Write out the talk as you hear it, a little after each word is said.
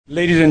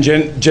Ladies and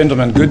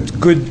gentlemen,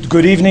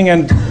 good evening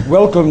and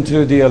welcome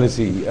to the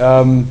LSE.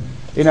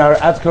 In our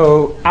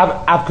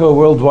APCO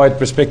Worldwide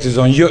Perspectives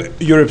on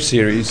Europe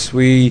series,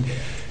 we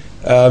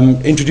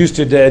introduced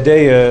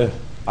today,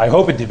 I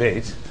hope, a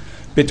debate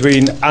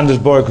between Anders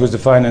Borg, who is the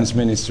Finance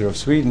Minister of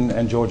Sweden,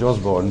 and George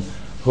Osborne,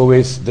 who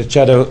is the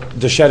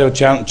shadow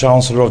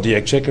Chancellor of the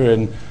Exchequer,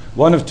 and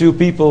one of two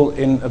people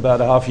in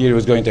about a half year who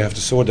is going to have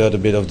to sort out a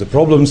bit of the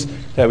problems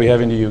that we have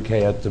in the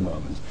UK at the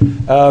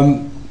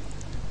moment.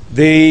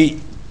 The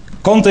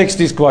context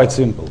is quite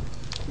simple.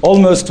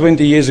 Almost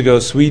 20 years ago,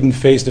 Sweden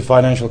faced a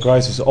financial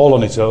crisis all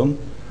on its own.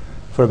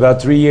 For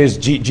about 3 years,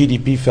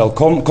 GDP fell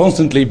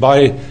constantly.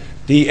 By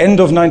the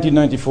end of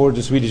 1994,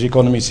 the Swedish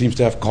economy seems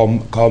to have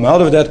come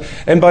out of that.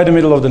 And by the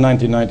middle of the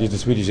 1990s, the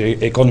Swedish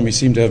economy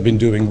seemed to have been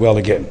doing well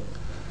again.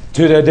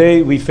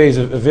 Today, we face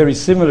a very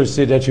similar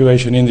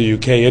situation in the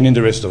UK and in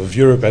the rest of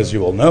Europe, as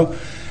you all know.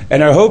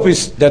 And our hope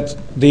is that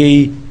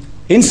the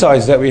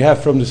insights that we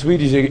have from the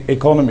Swedish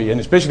economy,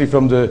 and especially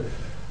from the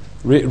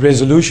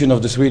resolution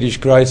of the Swedish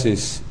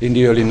crisis in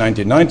the early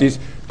 1990s,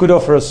 could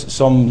offer us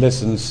some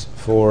lessons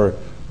for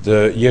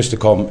the years to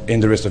come in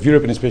the rest of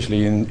Europe, and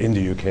especially in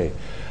the UK.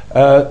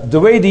 The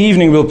way the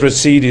evening will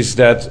proceed is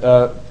that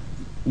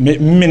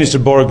Minister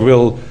Borg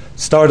will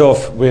start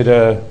off with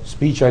a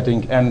speech, I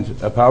think, and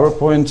a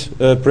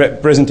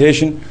PowerPoint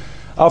presentation,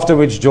 after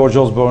which George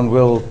Osborne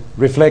will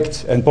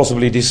reflect and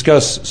possibly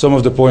discuss some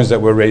of the points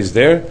that were raised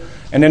there.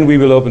 And then we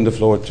will open the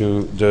floor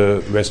to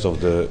the rest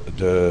of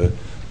the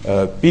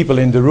people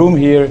in the room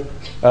here.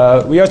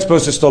 We are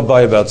supposed to stop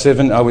by about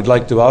 7. I would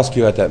like to ask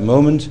you at that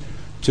moment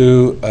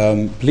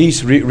to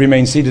please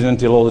remain seated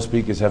until all the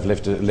speakers have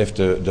left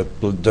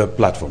the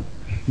platform.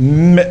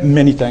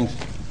 Many thanks.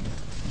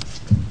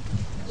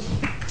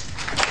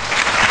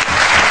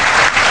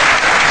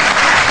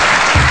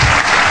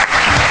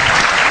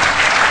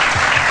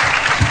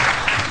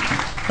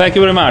 Thank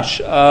you very much.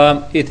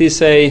 It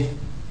is a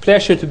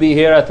pleasure to be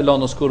here at the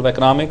London School of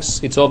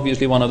Economics. It's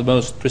obviously one of the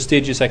most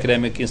prestigious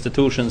academic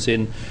institutions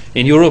in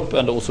Europe,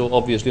 and also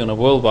obviously on a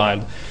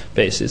worldwide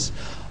basis.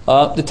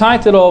 The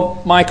title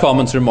of my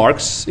comments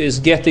remarks is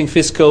Getting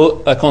Fiscal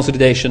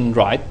Consolidation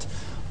Right,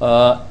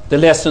 the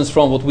lessons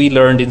from what we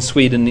learned in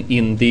Sweden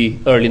in the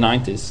early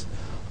 90s.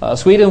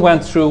 Sweden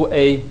went through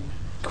a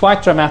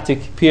quite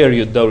dramatic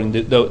period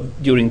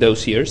during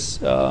those years.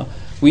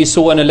 We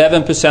saw an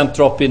 11%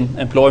 drop in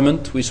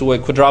employment. We saw a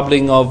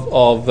quadrupling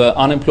of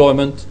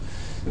unemployment.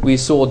 We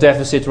saw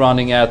deficit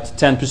running at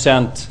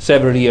 10%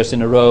 several years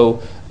in a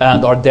row,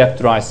 and our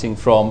debt rising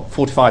from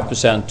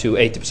 45% to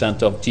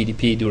 80% of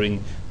GDP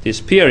during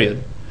this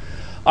period.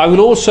 I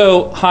will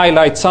also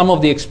highlight some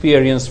of the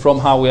experience from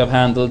how we have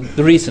handled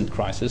the recent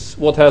crisis.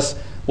 What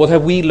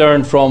have we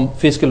learned from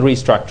fiscal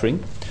restructuring?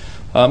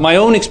 My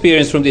own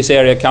experience from this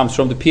area comes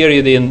from the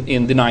period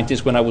in the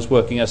 90s when I was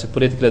working as a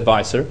political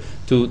advisor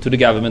to the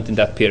government in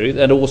that period,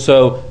 and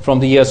also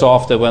from the years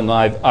after when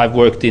I've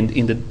worked in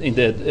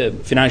the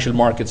financial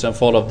markets and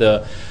followed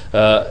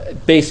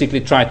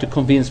basically tried to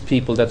convince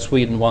people that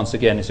Sweden once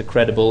again is a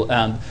credible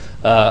and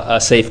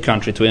a safe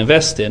country to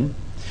invest in.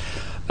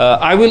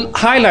 I will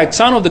highlight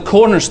some of the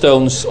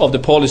cornerstones of the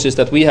policies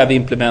that we have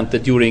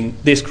implemented during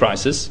this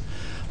crisis.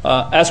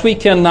 As we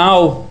can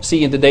now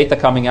see in the data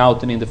coming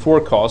out and in the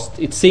forecast,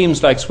 it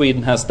seems like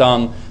Sweden has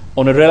done,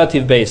 on a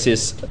relative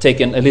basis,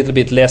 taken a little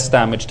bit less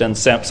damage than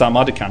some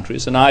other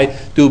countries. And I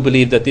do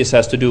believe that this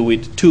has to do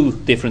with two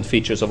different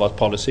features of our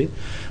policy.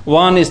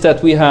 One is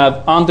that we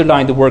have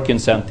underlined the work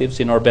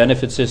incentives in our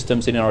benefit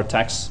systems and in our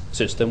tax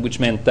system, which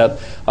meant that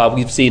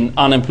we've seen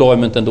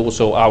unemployment and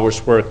also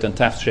hours worked and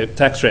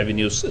tax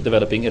revenues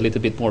developing a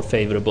little bit more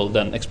favorable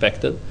than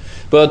expected.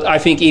 But I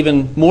think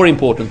even more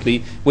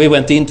importantly, we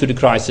went into the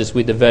crisis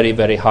with a very,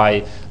 very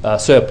high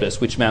surplus,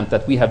 which meant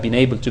that we have been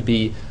able to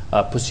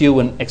pursue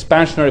an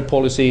expansionary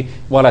policy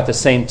while at the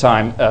same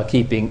time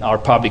keeping our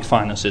public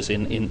finances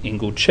in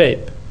good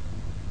shape.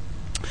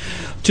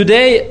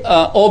 Today,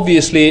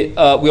 obviously,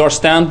 we are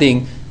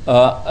standing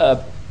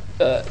after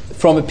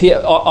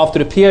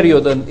a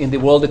period in the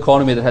world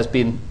economy that has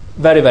been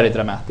very, very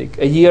dramatic.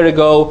 A year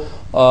ago,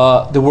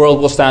 the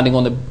world was standing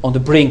on the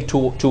brink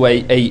to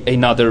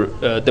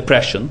another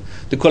depression.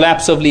 The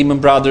collapse of Lehman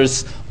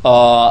Brothers,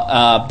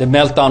 the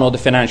meltdown of the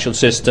financial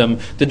system,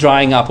 the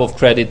drying up of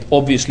credit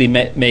obviously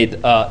made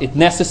it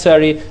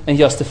necessary and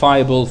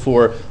justifiable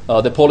for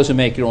the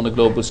policymaker on a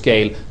global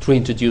scale to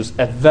introduce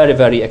a very,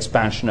 very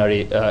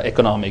expansionary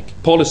economic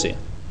policy.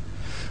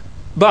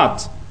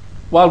 But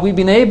while we've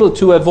been able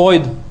to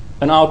avoid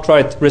an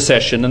outright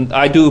recession, and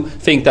I do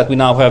think that we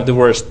now have the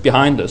worst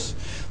behind us,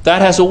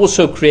 that has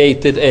also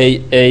created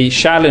a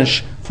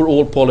challenge for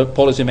all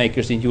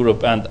policymakers in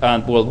Europe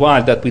and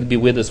worldwide that will be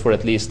with us for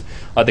at least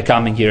the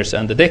coming years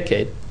and the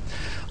decade.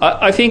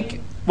 I think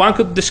one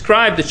could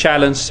describe the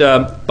challenge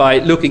by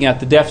looking at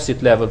the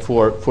deficit level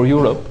for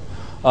Europe.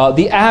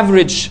 The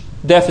average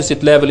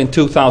deficit level in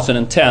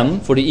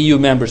 2010 for the EU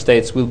member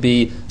states will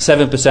be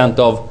 7%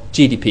 of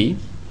GDP.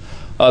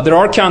 There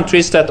are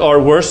countries that are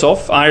worse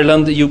off,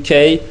 Ireland, the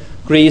UK,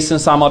 Greece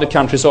and some other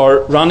countries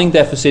are running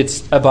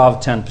deficits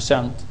above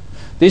 10%.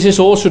 This is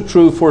also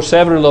true for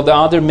several of the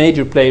other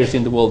major players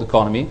in the world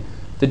economy.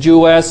 The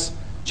US,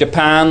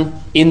 Japan,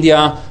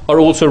 India are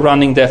also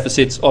running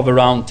deficits of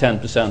around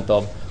 10%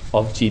 of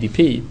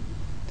GDP.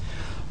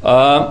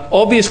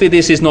 Obviously,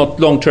 this is not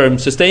long-term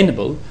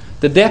sustainable.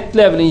 The debt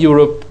level in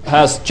Europe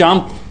has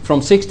jumped from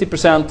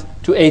 60%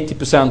 to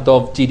 80%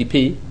 of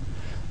GDP.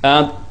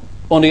 And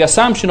on the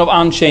assumption of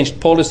unchanged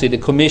policy, the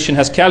Commission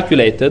has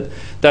calculated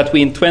that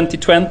we in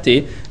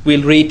 2020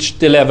 will reach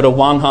the level of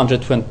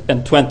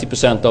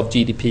 120% of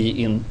GDP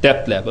in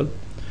debt level.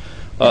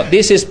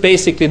 This is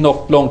basically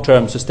not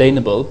long-term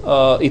sustainable.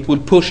 It will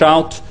push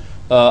out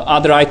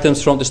other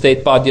items from the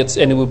state budgets,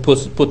 and it will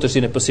put us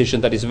in a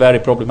position that is very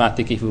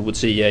problematic if we would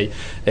see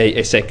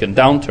a second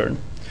downturn.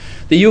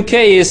 The UK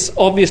is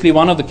obviously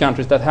one of the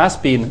countries that has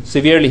been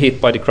severely hit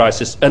by the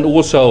crisis, and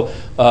also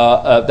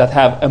that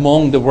have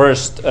among the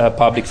worst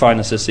public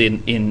finances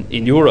in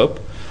Europe.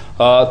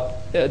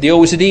 The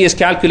OECD is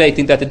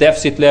calculating that the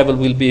deficit level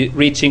will be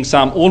reaching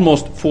some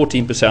almost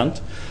 14%.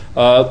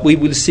 We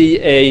will see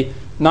a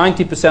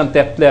 90%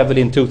 debt level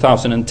in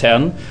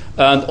 2010,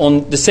 and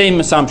on the same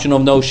assumption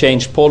of no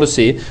change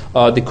policy,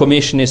 the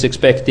Commission is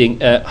expecting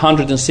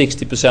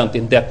 160%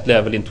 in debt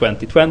level in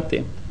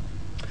 2020.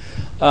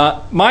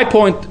 My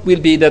point will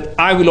be that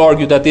I will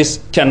argue that this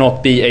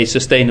cannot be a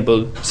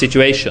sustainable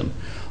situation.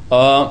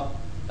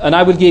 And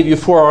I will give you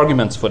 4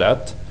 arguments for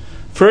that.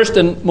 First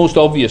and most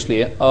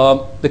obviously,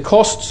 the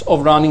costs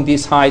of running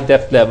these high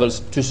debt levels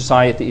to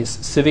society is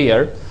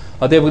severe.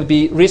 There will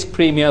be risk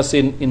premiums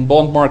in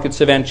bond markets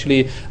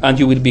eventually, and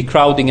you will be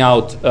crowding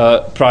out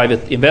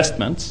private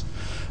investments.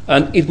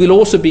 And it will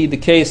also be the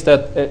case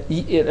that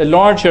a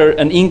larger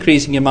and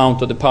increasing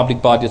amount of the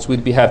public budgets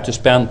will have to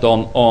spend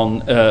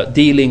on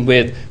dealing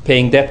with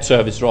paying debt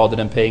service rather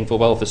than paying for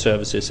welfare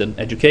services and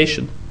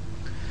education.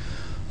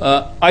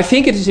 I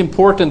think it is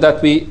important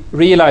that we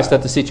realize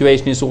that the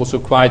situation is also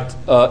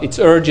it's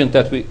urgent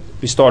that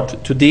we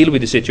start to deal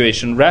with the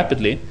situation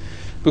rapidly.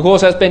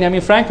 Because as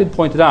Benjamin Franklin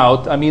pointed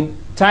out, I mean,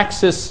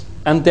 taxes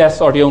and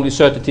death are the only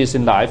certainties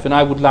in life, and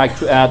I would like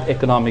to add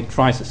economic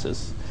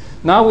crises.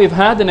 Now we've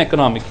had an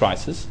economic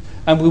crisis,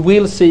 and we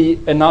will see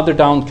another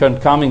downturn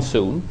coming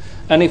soon.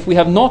 And if we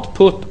have not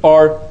put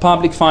our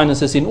public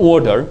finances in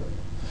order,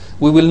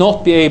 we will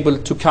not be able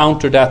to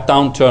counter that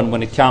downturn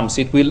when it comes.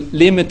 It will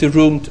limit the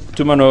room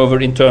to maneuver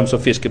in terms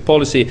of fiscal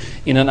policy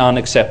in an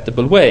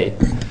unacceptable way.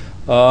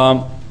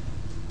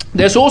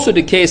 There's also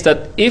the case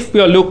that if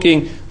we are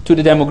looking to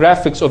the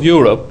demographics of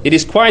Europe, it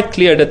is quite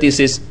clear that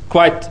this is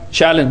quite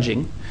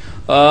challenging.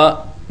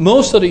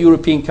 Most of the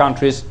European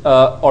countries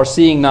are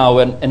seeing now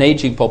an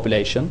aging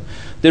population.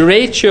 The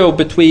ratio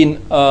between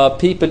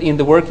people in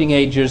the working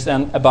ages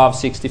and above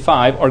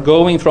 65 are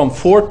going from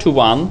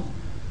 4:1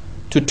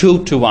 to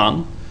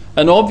 2:1.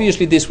 And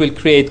obviously this will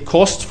create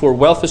costs for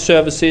welfare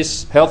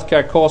services,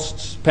 healthcare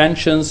costs,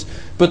 pensions,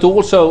 but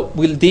also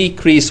will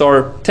decrease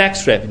our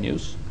tax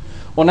revenues.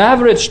 On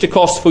average, the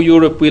cost for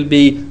Europe will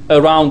be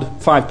around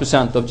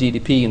 5% of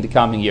GDP in the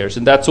coming years,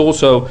 and that's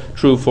also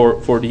true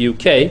for the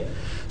UK.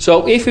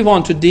 So if we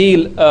want to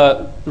deal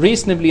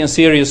reasonably and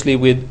seriously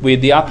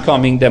with the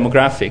upcoming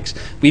demographics,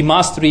 we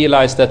must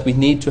realize that we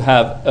need to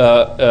have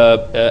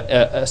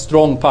a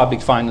strong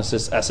public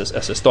finances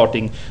as a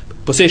starting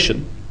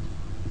position.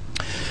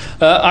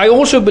 I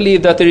also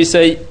believe that there is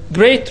a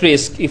great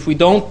risk if we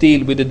don't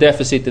deal with the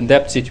deficit and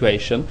debt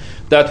situation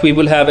that we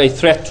will have a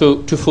threat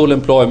to full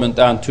employment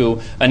and to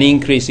an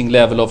increasing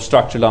level of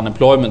structural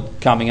unemployment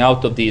coming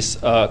out of this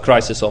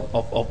crisis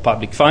of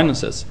public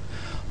finances.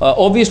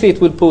 Obviously,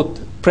 it will put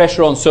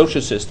pressure on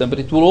social system, but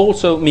it will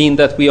also mean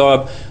that we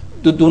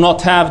do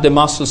not have the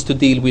muscles to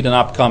deal with an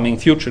upcoming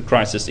future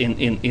crisis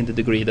in the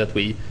degree that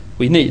we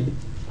need.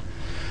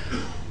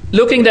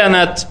 Looking then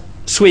at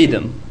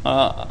Sweden,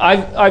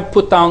 I've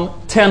put down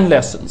 10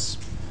 lessons.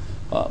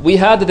 We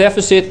had a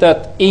deficit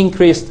that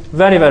increased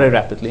very, very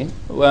rapidly.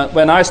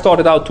 When I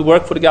started out to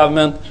work for the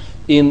government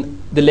in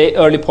the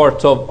early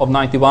part of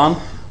 91,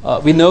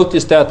 we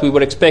noticed that we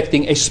were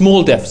expecting a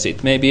small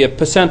deficit, maybe a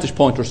percentage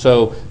point or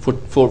so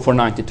for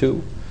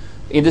 92.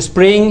 In the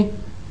spring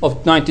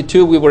of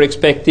 92, we were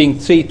expecting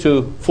 3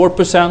 to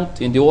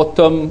 4%. In the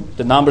autumn,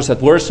 the numbers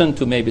had worsened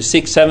to maybe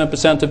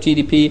 6-7% of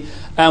GDP,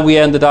 and we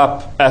ended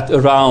up at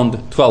around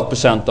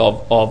 12%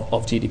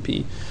 of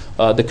GDP.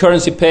 The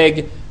currency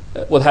peg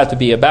would have to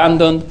be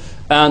abandoned,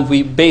 and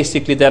we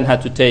basically then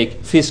had to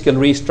take fiscal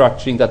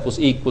restructuring that was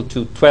equal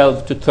to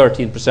 12 to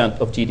 13%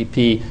 of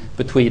GDP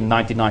between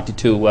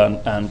 1992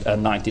 and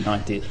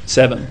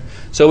 1997.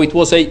 So it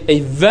was a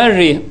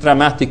very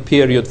dramatic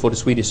period for the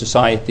Swedish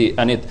society,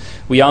 and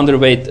we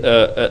underwent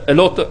a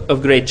lot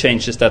of great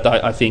changes that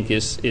I think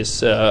is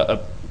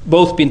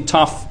both been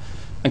tough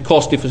and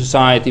costly for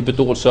society, but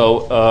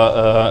also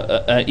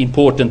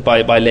important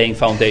by laying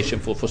foundation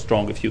for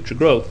stronger future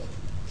growth.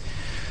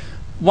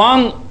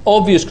 One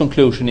obvious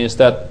conclusion is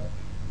that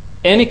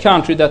any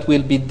country that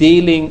will be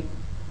dealing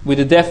with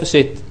a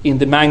deficit in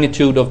the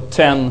magnitude of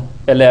 10,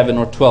 11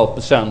 or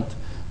 12%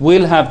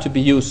 will have to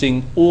be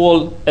using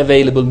all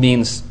available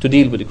means to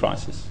deal with the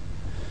crisis.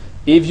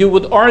 If you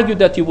would argue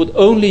that you would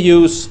only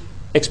use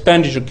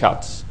expenditure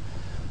cuts,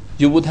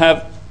 you would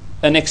have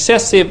an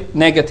excessive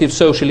negative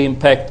social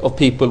impact of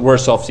people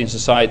worse off in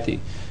society.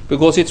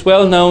 Because it's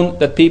well known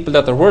that people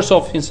that are worse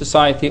off in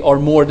society are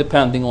more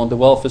depending on the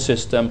welfare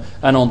system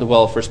and on the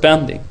welfare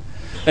spending.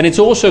 And it's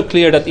also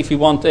clear that if we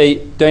want a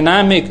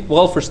dynamic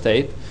welfare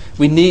state,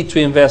 we need to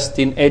invest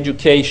in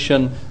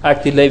education,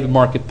 active labour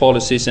market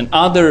policies, and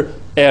other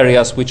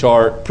areas which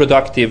are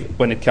productive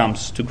when it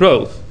comes to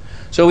growth.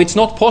 So it's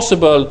not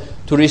possible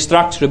to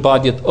restructure a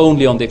budget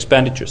only on the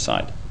expenditure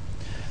side.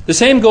 The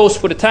same goes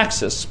for the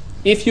taxes.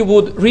 If you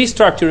would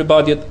restructure a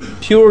budget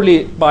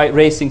purely by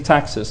raising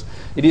taxes,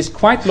 it is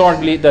quite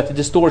likely that the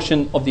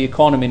distortion of the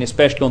economy, and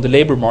especially on the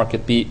labour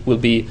market,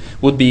 would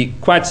be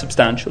quite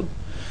substantial.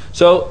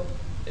 So,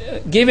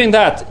 given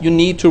that, you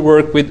need to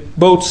work with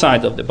both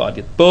sides of the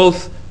budget,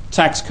 both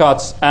tax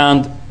cuts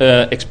and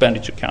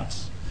expenditure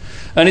cuts.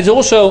 And it's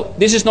also,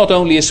 this is not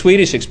only a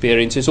Swedish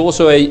experience, it's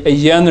also a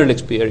general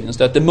experience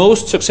that the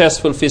most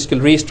successful fiscal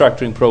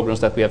restructuring programs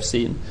that we have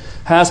seen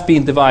has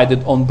been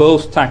divided on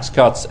both tax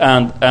cuts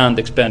and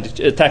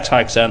expenditure, tax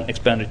hikes and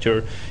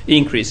expenditure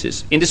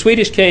increases. In the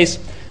Swedish case,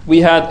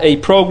 we had a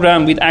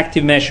program with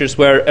active measures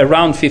where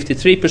around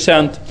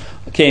 53%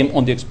 came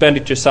on the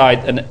expenditure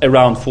side and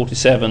around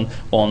 47%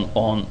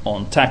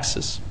 on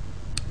taxes.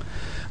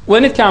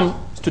 When it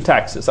comes to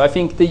taxes, I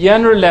think the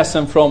general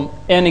lesson from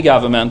any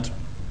government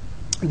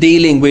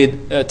dealing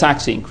with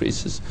tax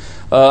increases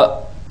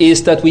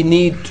is that we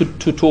need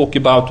to talk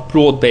about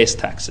broad-based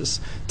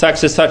taxes.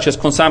 Taxes such as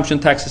consumption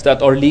taxes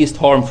that are least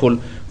harmful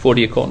for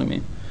the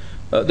economy.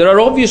 There are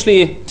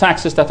obviously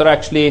taxes that are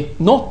actually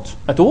not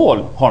at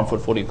all harmful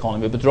for the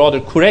economy, but rather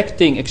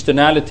correcting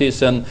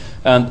externalities and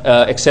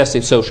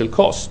excessive social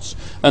costs.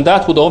 And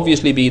that would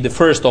obviously be the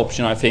first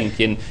option, I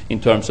think,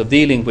 in terms of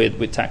dealing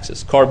with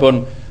taxes.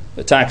 Carbon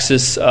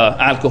taxes,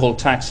 alcohol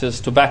taxes,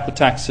 tobacco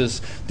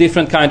taxes,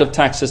 different kind of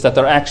taxes that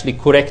are actually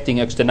correcting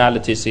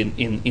externalities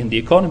in the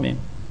economy.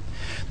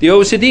 The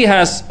OECD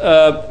has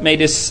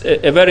made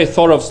a very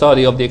thorough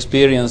study of the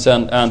experience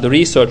and the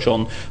research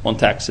on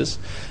taxes.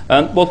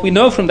 And what we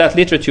know from that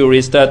literature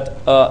is that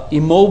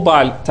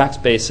immobile tax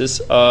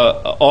bases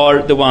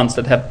are the ones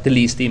that have the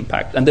least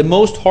impact. And the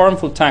most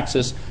harmful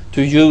taxes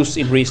to use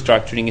in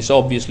restructuring is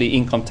obviously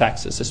income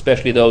taxes,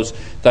 especially those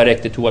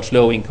directed towards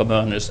low-income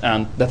earners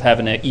and that have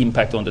an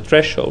impact on the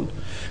threshold.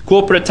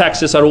 Corporate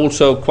taxes are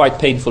also quite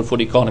painful for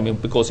the economy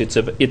because it's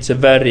a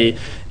very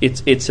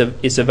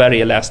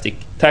elastic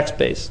tax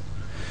base.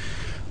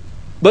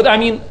 But I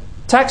mean,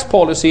 tax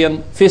policy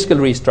and fiscal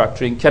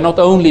restructuring cannot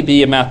only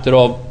be a matter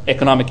of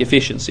economic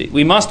efficiency.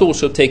 We must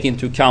also take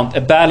into account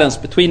a balance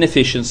between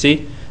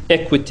efficiency,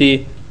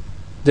 equity,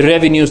 the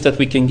revenues that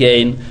we can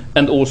gain,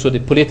 and also the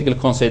political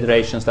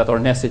considerations that are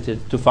necessary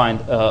to find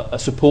a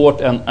support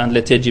and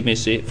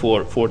legitimacy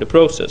for the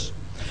process.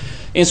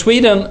 In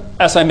Sweden,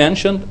 as I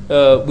mentioned,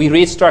 we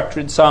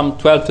restructured some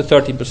 12 to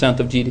 13%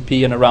 of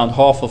GDP, and around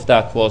half of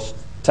that was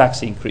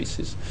tax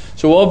increases.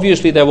 So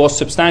obviously there was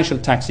substantial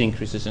tax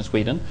increases in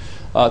Sweden.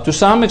 To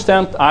some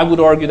extent, I would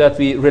argue that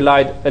we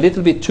relied a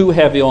little bit too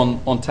heavy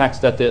on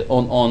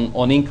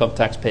income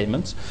tax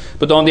payments.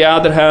 But on the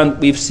other hand,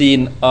 we've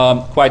seen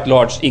quite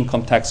large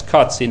income tax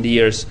cuts in the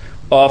years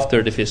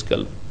after the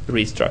fiscal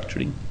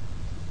restructuring.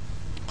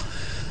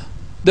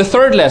 The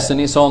third lesson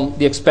is on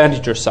the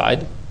expenditure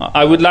side.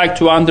 I would like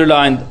to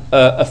underline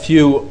a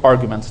few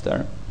arguments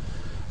there.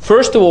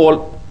 First of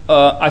all,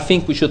 I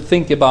think we should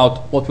think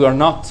about what we are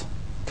not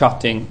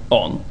cutting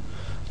on.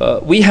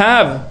 We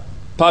have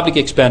public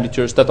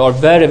expenditures that are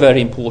very, very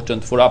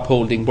important for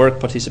upholding work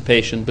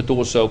participation, but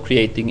also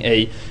creating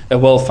a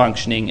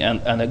well-functioning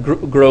and a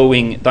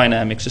growing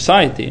dynamic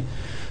society.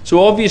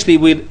 So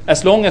obviously,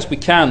 as long as we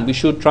can, we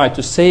should try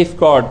to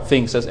safeguard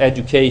things as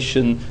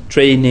education,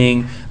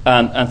 training,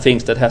 and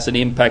things that has an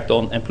impact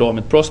on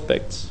employment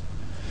prospects.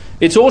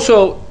 It's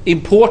also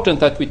important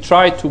that we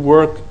try to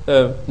work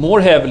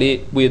more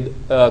heavily with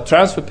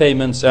transfer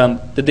payments and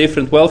the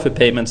different welfare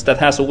payments that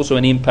has also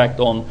an impact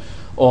on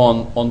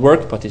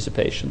work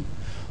participation.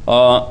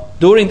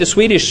 During the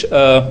Swedish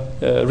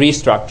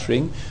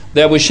restructuring,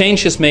 there were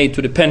changes made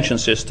to the pension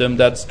system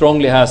that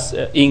strongly has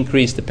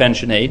increased the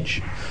pension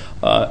age.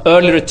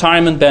 Early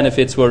retirement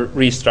benefits were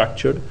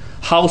restructured.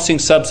 Housing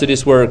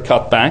subsidies were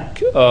cut back.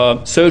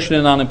 Social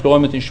and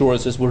unemployment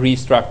insurances were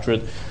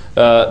restructured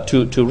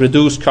to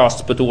reduce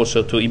costs, but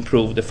also to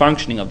improve the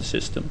functioning of the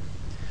system.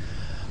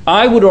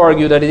 I would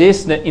argue that it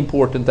is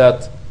important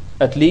that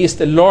at least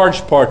a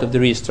large part of the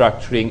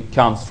restructuring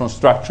comes from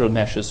structural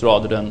measures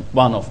rather than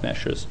one-off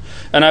measures.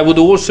 And I would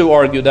also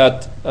argue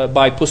that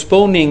by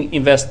postponing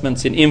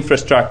investments in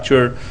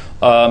infrastructure,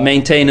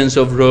 maintenance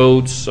of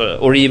roads,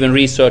 or even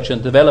research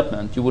and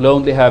development, you will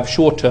only have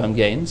short-term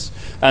gains.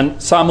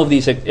 And some of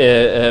these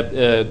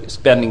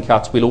spending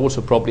cuts will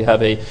also probably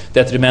have a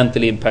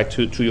detrimental impact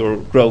to your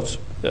growth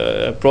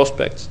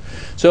prospects.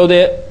 So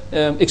the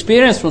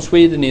experience from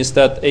Sweden is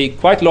that a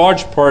quite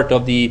large part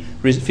of the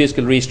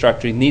fiscal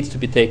restructuring needs to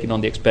be taken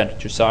on the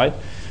expenditure side,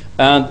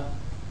 and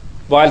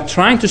while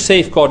trying to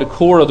safeguard the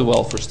core of the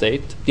welfare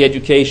state, the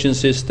education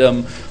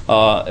system,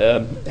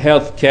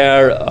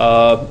 healthcare,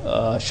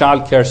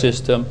 childcare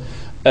system,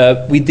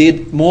 we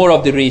did more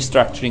of the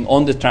restructuring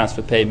on the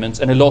transfer payments,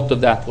 and a lot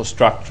of that was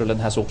structural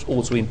and has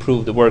also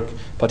improved the work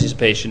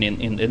participation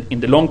in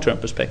the long-term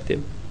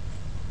perspective.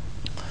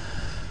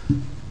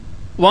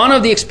 One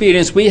of the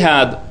experience we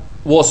had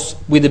was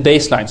with the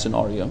baseline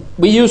scenario.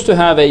 We used to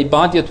have a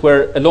budget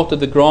where a lot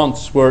of the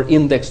grants were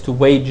indexed to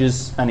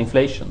wages and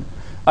inflation.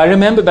 I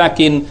remember back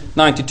in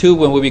 92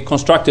 when we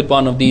constructed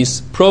one of these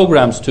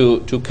programs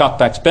to cut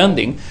back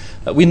spending,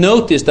 we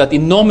noticed that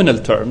in nominal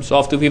terms,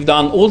 after we've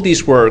done all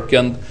this work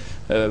and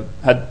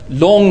had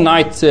long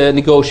night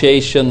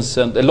negotiations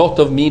and a lot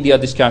of media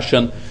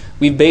discussion,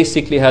 we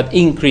basically had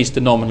increased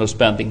the nominal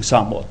spending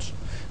somewhat,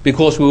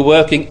 because we were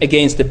working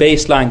against the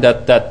baseline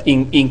that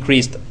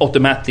increased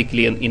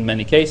automatically in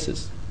many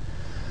cases.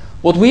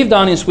 What we've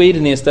done in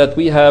Sweden is that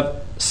we have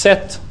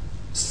set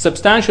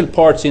substantial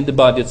parts in the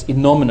budgets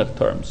in nominal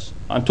terms.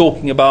 I'm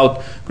talking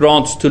about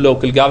grants to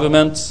local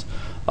governments,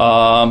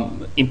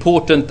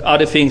 important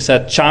other things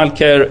at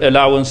childcare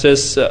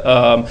allowances,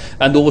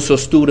 and also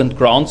student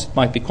grants. It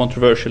might be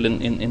controversial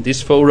in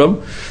this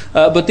forum.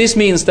 But this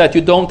means that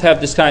you don't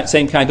have the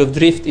same kind of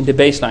drift in the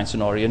baseline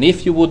scenario. And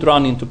if you would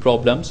run into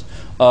problems,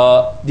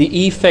 the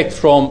effect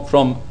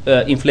from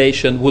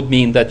inflation would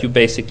mean that you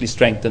basically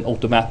strengthen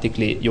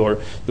automatically your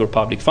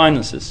public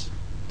finances.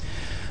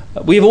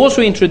 We've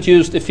also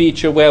introduced a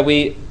feature where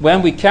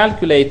when we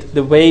calculate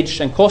the wage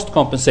and cost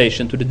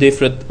compensation to the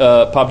different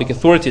public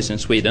authorities in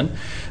Sweden,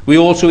 we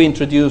also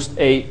introduced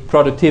a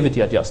productivity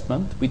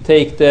adjustment. We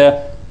take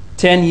the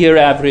 10-year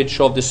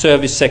average of the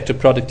service sector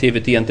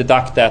productivity and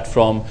deduct that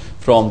from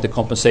the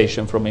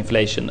compensation from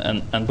inflation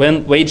and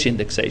wage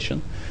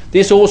indexation.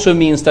 This also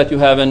means that you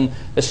have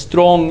a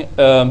strong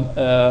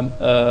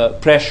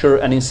pressure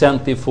and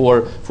incentive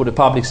for the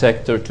public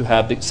sector to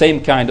have the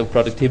same kind of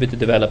productivity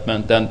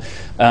development and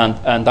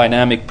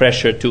dynamic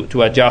pressure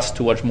to adjust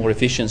towards more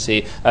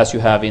efficiency as you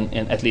have in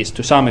at least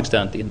to some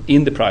extent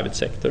in the private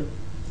sector.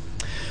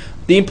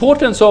 The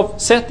importance of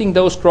setting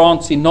those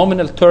grants in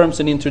nominal terms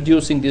and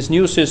introducing this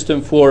new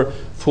system for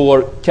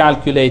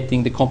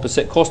calculating the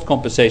cost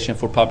compensation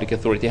for public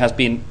authority has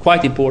been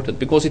quite important,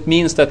 because it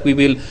means that we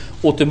will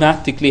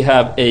automatically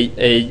have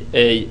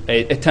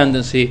a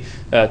tendency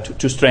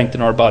to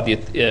strengthen our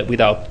budget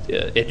without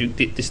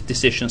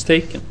decisions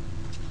taken.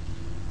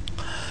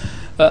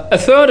 A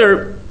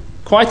further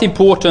quite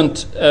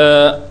important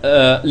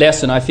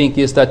lesson, I think,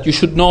 is that you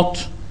should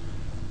not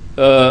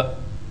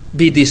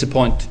be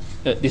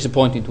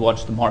disappointing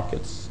towards the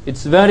markets.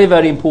 It's very,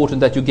 very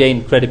important that you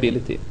gain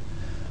credibility.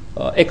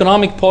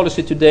 Economic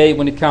policy today,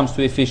 when it comes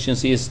to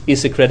efficiency,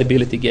 is a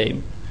credibility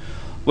game.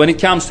 When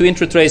it comes to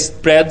interest rate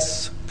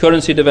spreads,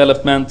 currency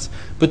development,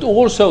 but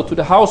also to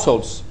the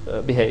household's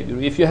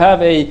behavior. If you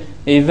have a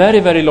very,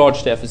 very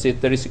large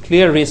deficit, there is a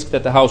clear risk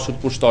that the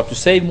household will start to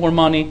save more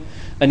money,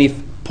 and if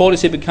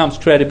policy becomes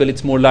credible,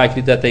 it's more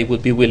likely that they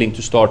would be willing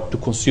to start to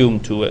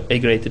consume to a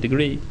greater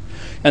degree.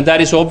 And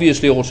that is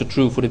obviously also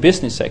true for the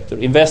business sector.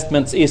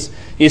 Investments is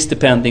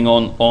depending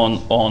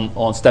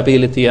on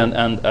stability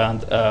and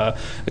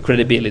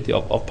credibility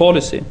of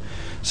policy.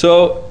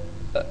 So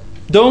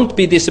don't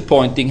be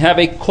disappointing. Have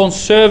a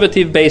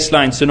conservative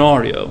baseline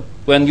scenario.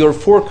 When you're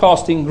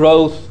forecasting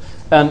growth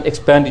and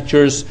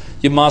expenditures,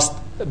 you must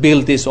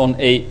build this on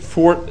a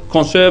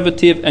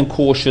conservative and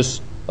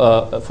cautious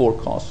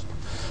forecast.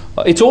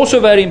 It's also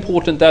very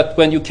important that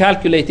when you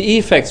calculate the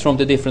effects from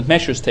the different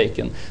measures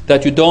taken,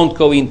 that you don't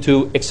go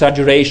into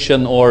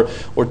exaggeration or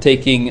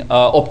taking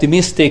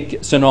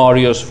optimistic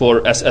scenarios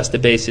as the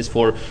basis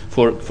for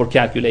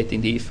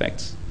calculating the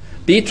effects.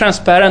 Be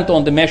transparent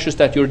on the measures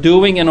that you're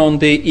doing and on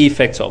the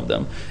effects of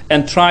them,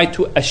 and try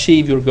to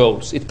achieve your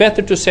goals. It's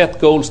better to set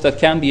goals that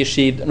can be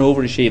achieved and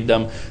overachieve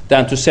them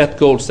than to set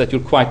goals that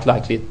you're quite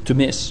likely to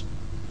miss.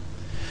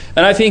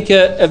 And I think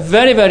a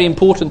very, very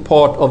important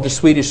part of the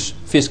Swedish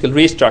fiscal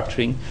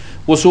restructuring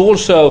was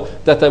also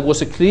that there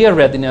was a clear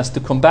readiness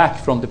to come back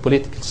from the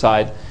political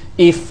side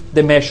if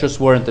the measures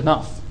weren't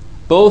enough.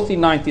 Both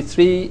in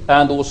 93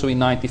 and also in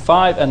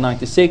 95 and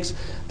 96,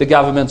 the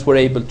governments were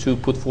able to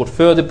put forth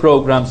further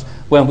programs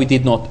when we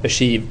did not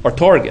achieve our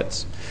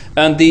targets.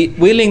 And the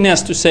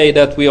willingness to say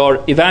that we are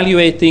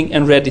evaluating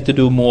and ready to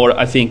do more,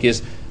 I think,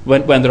 is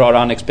when there are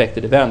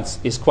unexpected events,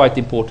 is quite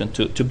important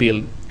to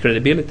build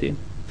credibility.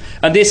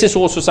 And this is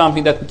also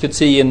something that we could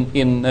see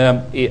in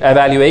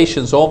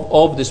evaluations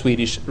of the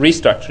Swedish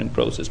restructuring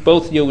process.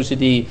 Both the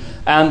OECD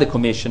and the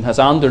Commission has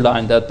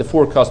underlined that the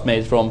forecast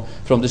made from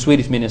the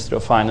Swedish Ministry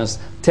of Finance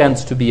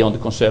tends to be on the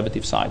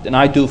conservative side. And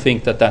I do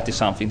think that is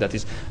something that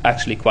is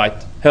actually quite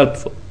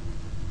helpful.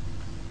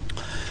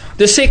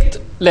 The sixth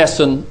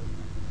lesson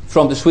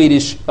from the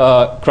Swedish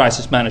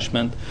crisis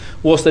management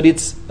was that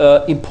it's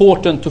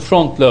important to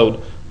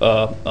front-load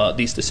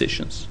these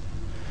decisions.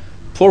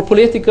 For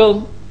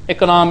political,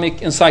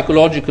 economic and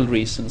psychological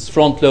reasons,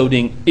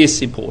 front-loading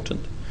is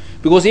important.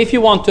 Because if you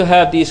want to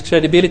have these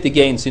credibility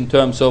gains in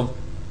terms of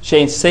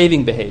changed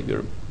saving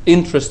behavior,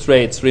 interest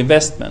rates,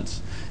 reinvestments,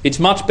 it's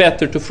much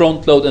better to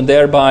front-load and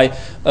thereby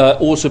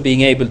also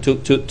being able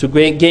to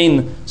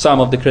gain some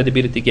of the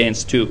credibility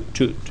gains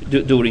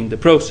during the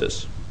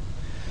process.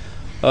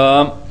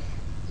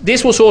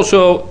 This was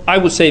also, I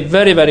would say,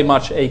 very, very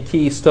much a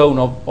keystone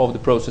of the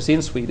process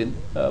in Sweden.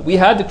 We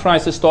had the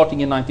crisis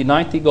starting in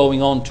 1990,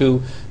 going on to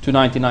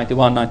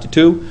 1991,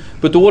 92,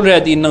 but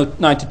already in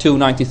 92,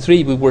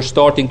 93, we were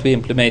starting to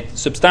implement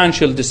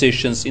substantial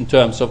decisions in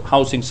terms of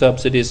housing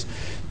subsidies,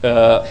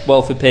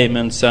 welfare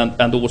payments,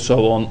 and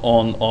also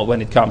on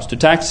when it comes to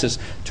taxes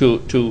to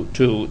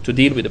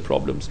deal with the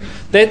problems.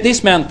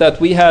 This meant that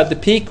we had the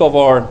peak of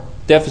our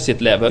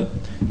deficit level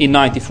in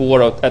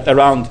 94 at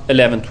around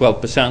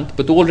 11-12%,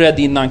 but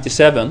already in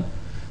 97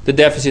 the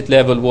deficit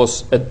level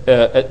was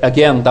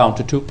again down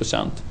to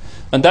 2%.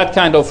 And that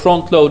kind of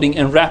front-loading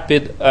and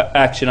rapid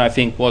action, I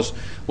think, was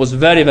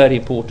very, very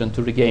important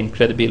to regain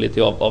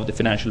credibility of the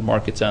financial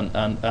markets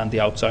and the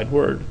outside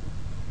world.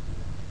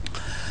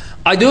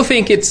 I do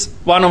think it's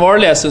one of our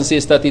lessons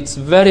is that it's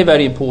very,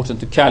 very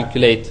important to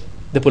calculate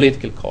the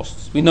political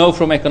costs. We know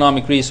from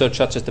economic research,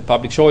 such as the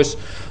public choice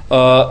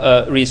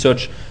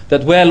research,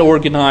 that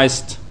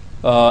well-organized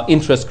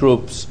interest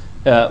groups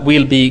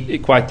will be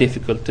quite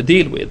difficult to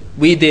deal with.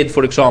 We did,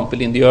 for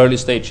example, in the early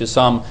stages,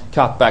 some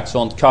cutbacks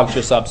on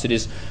culture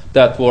subsidies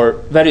that were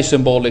very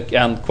symbolic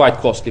and quite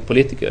costly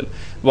political,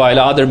 while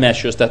other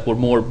measures that were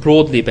more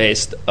broadly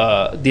based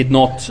did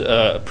not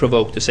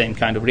provoke the same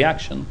kind of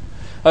reaction.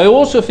 I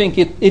also think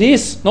it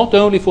is, not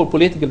only for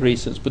political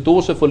reasons, but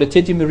also for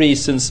legitimate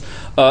reasons,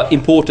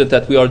 important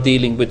that we are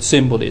dealing with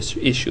symbol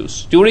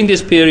issues. During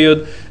this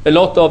period, a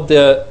lot of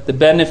the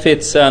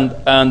benefits and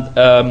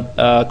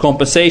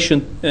compensation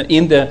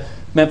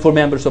for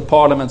members of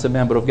parliament and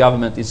members of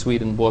government in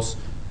Sweden was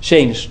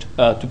changed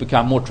to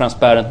become more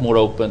transparent, more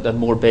open, and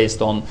more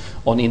based on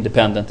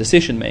independent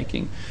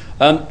decision-making.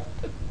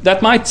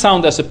 That might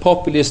sound as a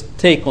populist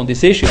take on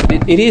this issue.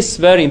 It is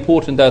very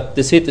important that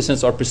the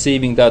citizens are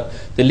perceiving that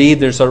the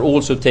leaders are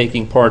also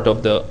taking part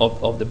of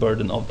the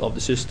burden of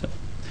the system.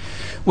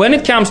 When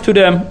it comes to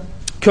the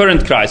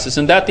current crisis,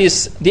 and that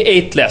is the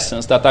 8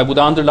 lessons that I would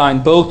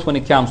underline both when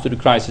it comes to the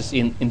crisis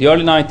in the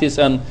early 90s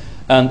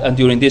and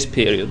during this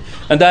period,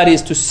 and that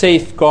is to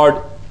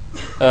safeguard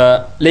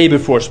labor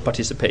force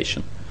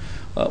participation.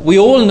 We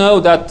all know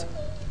that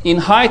in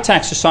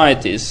high-tax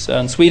societies,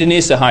 and Sweden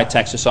is a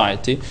high-tax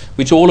society,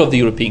 which all of the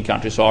European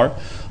countries are,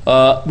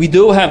 we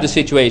do have the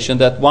situation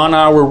that 1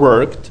 hour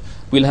worked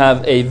will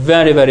have a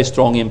very, very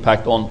strong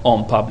impact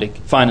on public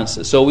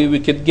finances. So we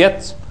could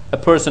get a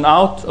person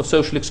out of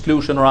social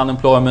exclusion or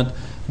unemployment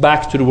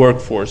back to the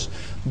workforce.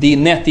 The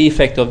net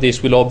effect of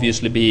this will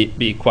obviously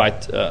be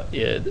quite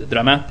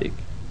dramatic.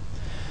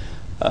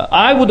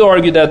 I would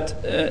argue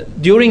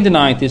that during the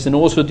 90s and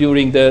also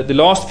during the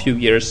last few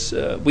years,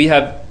 we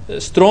have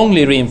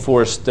strongly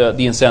reinforced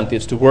the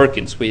incentives to work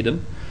in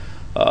Sweden,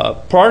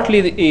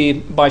 partly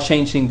by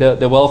changing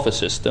the welfare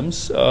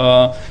systems.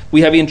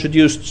 We have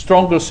introduced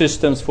stronger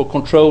systems for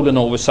control and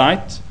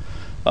oversight,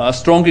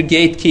 stronger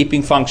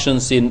gatekeeping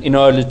functions in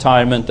early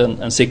retirement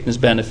and sickness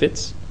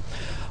benefits.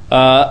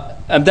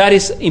 And that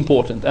is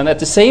important. And at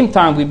the same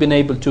time, we've been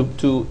able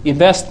to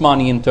invest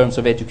money in terms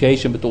of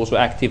education, but also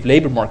active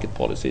labor market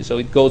policy. So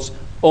it goes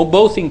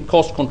both in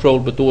cost control,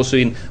 but also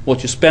in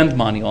what you spend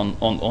money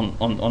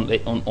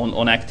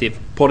on active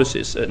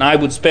policies. And I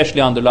would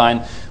especially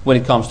underline, when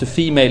it comes to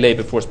female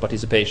labor force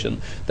participation,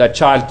 that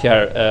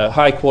childcare,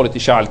 high quality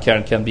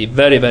childcare, can be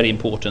very, very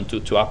important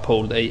to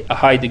uphold a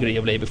high degree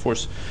of labor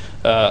force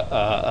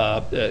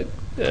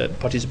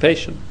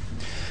participation.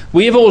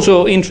 We have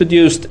also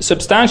introduced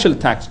substantial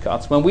tax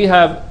cuts. When we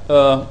have,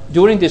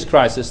 during this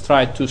crisis,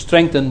 tried to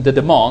strengthen the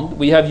demand,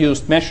 we have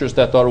used measures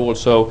that are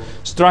also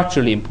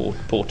structurally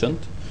important.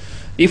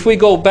 If we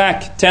go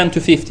back 10 to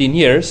 15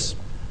 years,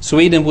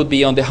 Sweden would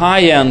be on the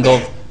high end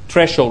of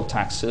threshold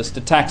taxes,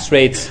 the tax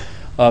rates,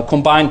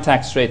 combined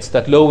tax rates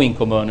that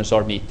low-income earners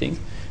are meeting.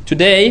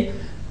 Today,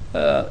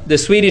 the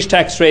Swedish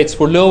tax rates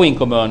for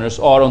low-income earners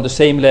are on the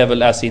same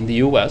level as in the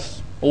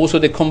US. Also,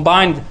 the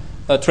combined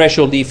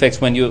threshold effects,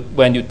 when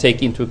you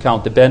take into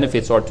account the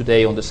benefits, are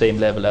today on the same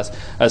level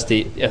as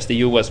the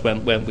US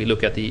when we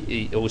look at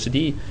the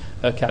OECD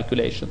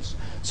calculations.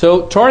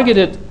 So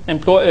targeted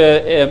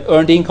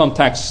earned income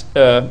tax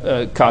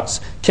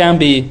cuts can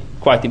be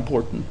quite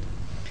important.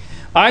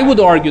 I would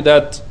argue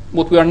that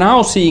what we are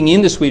now seeing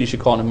in the Swedish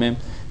economy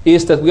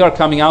is that we are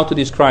coming out of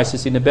this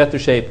crisis in a better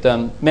shape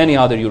than many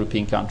other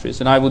European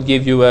countries, and I would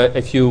give you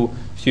a few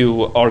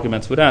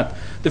arguments for that.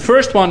 The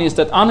first one is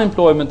that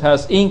unemployment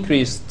has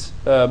increased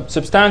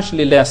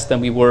substantially less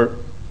than we were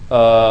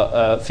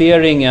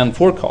fearing and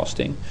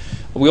forecasting.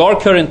 We are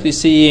currently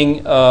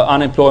seeing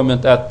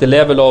unemployment at the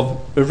level of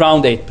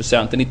around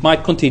 8%, and it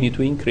might continue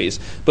to increase.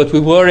 But we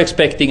were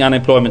expecting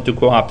unemployment to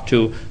go up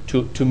to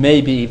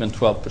maybe even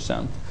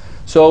 12%.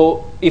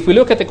 So if we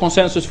look at the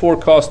consensus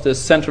forecast, the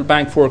central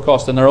bank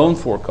forecast, and our own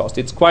forecast,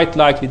 it's quite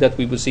likely that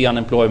we will see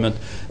unemployment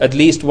at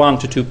least 1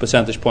 to 2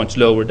 percentage points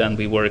lower than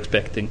we were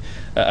expecting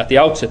at the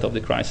outset of the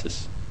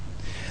crisis.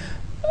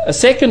 A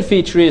second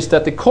feature is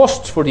that the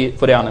cost for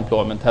the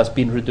unemployment has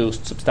been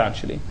reduced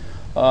substantially.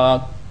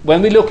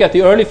 When we look at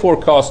the early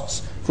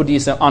forecasts for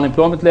these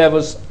unemployment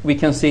levels, we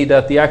can see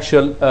that the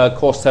actual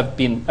costs have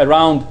been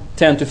around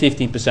 10 to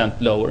 15%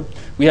 lower.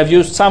 We have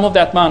used some of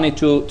that money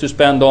to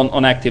spend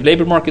on active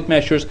labor market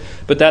measures,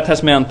 but that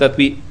has meant that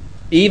we,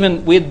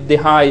 even with the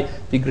high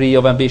degree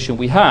of ambition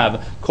we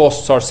have,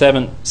 costs are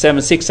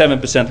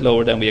 7%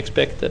 lower than we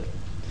expected.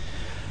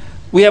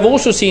 We have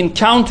also seen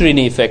countering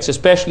effects,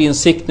 especially in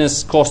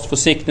sickness, cost for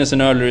sickness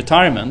and early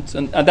retirement,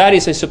 and that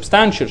is a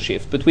substantial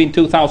shift. Between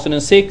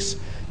 2006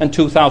 and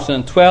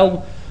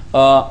 2012,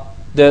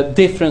 the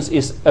difference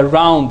is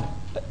around,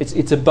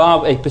 it's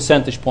above a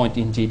percentage point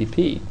in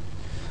GDP.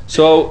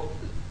 So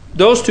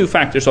those two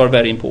factors are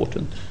very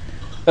important.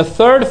 A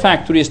third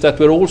factor is that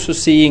we're also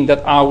seeing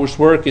that hours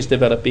work is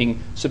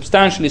developing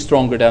substantially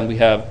stronger than we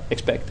have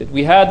expected.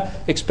 We had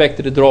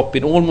expected a drop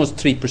in almost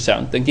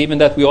 3%, and given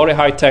that we are a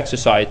high-tax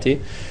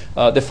society,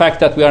 the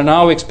fact that we are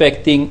now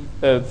expecting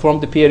from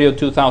the period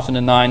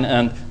 2009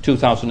 and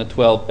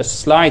 2012 a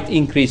slight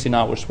increase in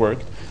hours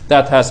worked,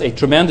 that has a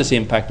tremendous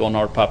impact on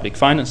our public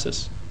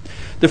finances.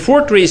 The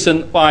fourth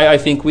reason why I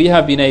think we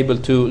have been able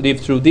to live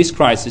through this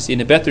crisis in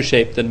a better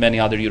shape than many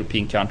other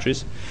European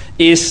countries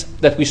is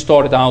that we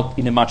started out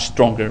in a much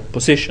stronger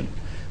position.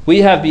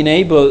 We have been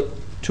able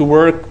to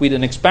work with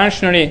an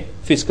expansionary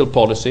fiscal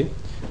policy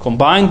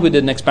combined with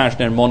an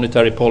expansionary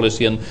monetary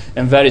policy and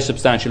very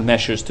substantial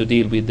measures to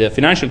deal with the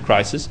financial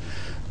crisis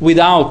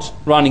without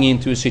running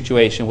into a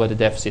situation where the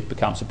deficit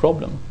becomes a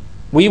problem.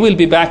 We will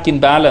be back in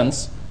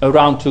balance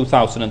around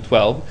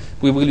 2012.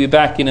 We will be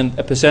back in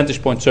a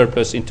percentage point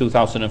surplus in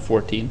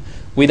 2014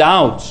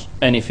 without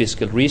any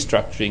fiscal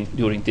restructuring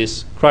during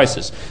this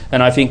crisis.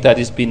 And I think that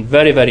has been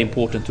very, very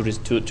important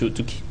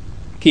to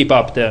keep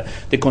up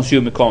the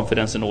consumer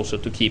confidence and also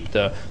to keep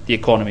the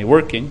economy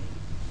working.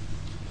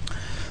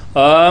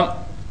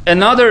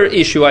 Another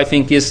issue I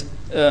think is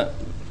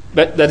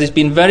that has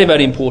been very,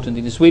 very important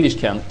in the Swedish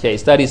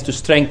case, that is to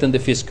strengthen the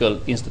fiscal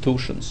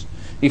institutions.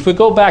 If we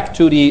go back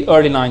to the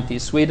early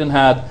 90s, Sweden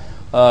had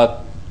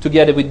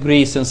together with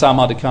Greece and some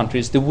other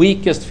countries, the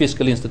weakest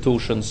fiscal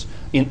institutions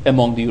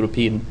among the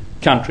European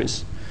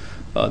countries.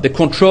 The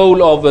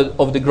control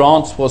of the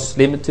grants was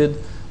limited.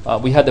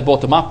 We had the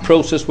bottom-up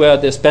process where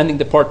the spending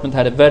department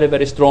had a very,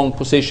 very strong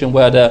position,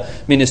 where the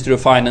Ministry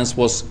of Finance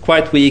was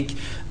quite weak,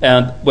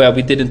 and where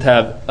we didn't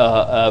have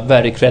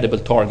very credible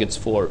targets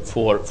for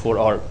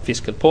our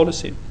fiscal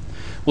policy.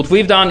 What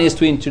we've done is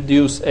to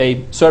introduce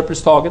a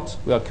surplus target.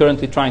 We are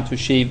currently trying to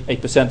achieve a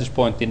percentage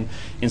point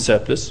in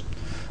surplus.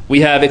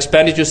 We have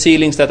expenditure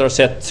ceilings that are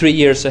set 3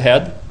 years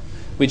ahead,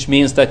 which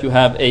means that you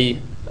have a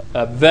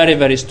very,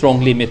 very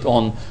strong limit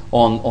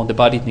on the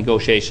budget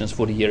negotiations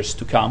for the years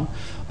to come.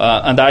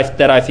 And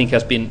that I think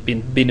has been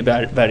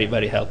very, very,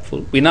 very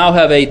helpful. We now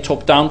have a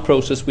top-down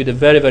process with a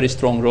very, very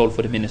strong role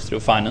for the Ministry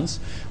of Finance,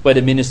 where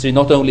the Ministry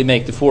not only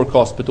make the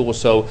forecast but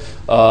also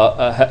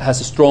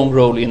has a strong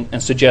role in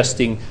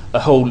suggesting a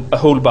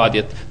whole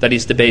budget that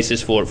is the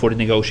basis for the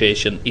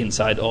negotiation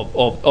inside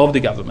of the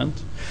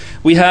government.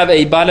 We have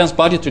a balanced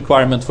budget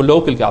requirement for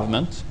local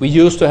government. We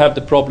used to have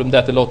the problem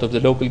that a lot of the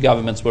local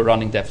governments were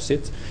running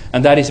deficits,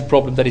 and that is a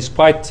problem that is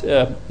quite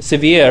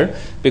severe,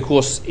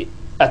 because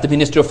at the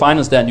Ministry of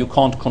Finance then you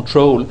can't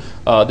control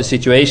the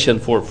situation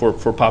for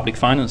public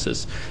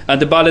finances.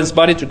 And the balanced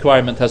budget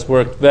requirement has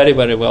worked very,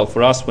 very well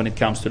for us when it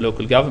comes to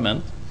local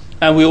government.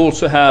 And we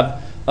also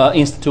have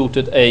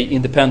instituted an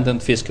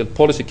independent fiscal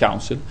policy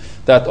council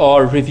that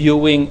are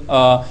reviewing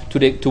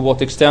to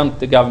what extent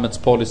the government's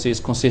policy is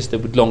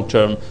consistent with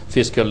long-term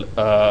fiscal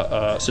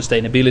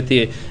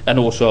sustainability, and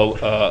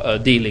also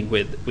dealing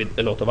with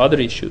a lot of other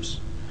issues.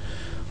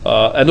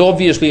 And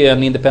obviously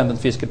an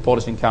independent fiscal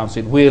policy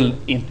council will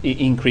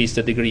increase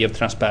the degree of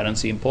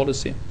transparency in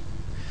policy.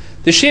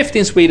 The shift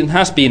in Sweden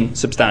has been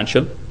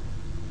substantial.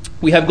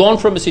 We have gone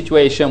from a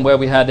situation where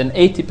we had an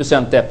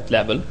 80% debt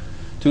level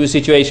to a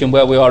situation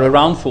where we are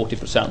around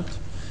 40%.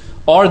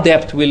 Our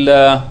debt will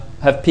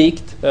have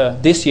peaked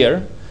this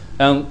year,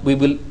 and we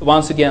will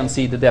once again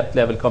see the debt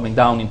level coming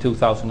down in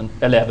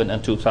 2011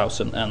 and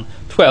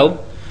 2012.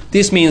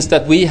 This means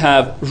that we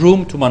have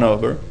room to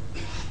maneuver.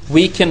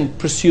 We can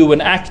pursue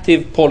an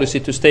active policy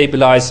to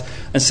stabilize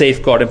and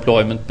safeguard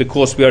employment,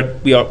 because we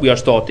are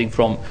starting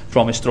from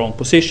a strong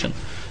position.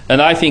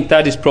 And I think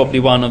that is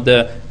probably one of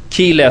the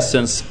key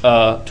lessons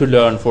to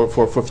learn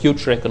for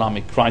future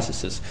economic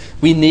crises.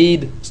 We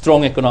need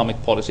strong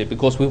economic policy,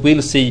 because we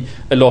will see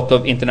a lot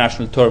of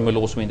international turmoil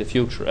also in the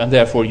future, and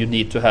therefore you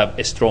need to have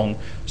a strong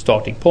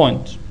starting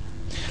point.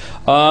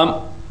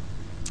 A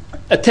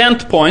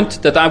 10th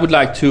point that I would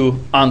like to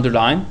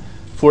underline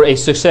for a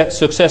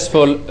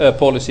successful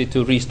policy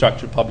to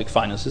restructure public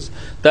finances,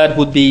 that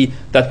would be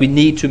that we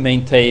need to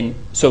maintain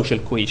social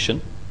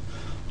cohesion.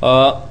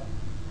 A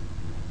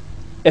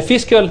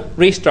fiscal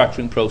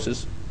restructuring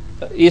process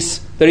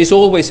there is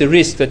always a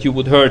risk that you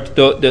would hurt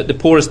the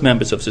poorest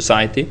members of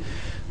society,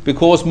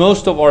 because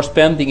most of our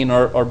spending in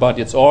our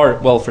budgets are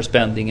welfare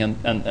spending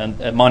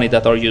and money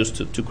that are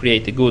used to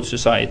create a good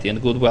society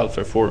and good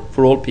welfare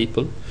for all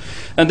people.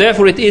 And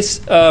therefore it is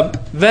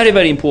very,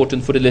 very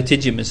important for the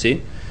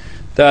legitimacy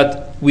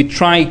that we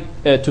try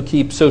to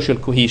keep social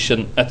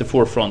cohesion at the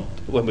forefront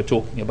when we're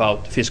talking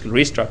about fiscal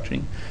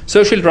restructuring.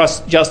 Social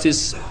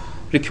justice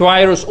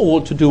requires us all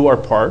to do our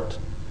part,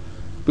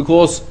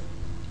 because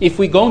if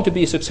we're going to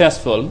be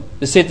successful,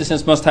 the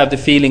citizens must have the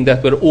feeling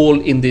that we're all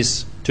in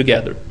this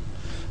together.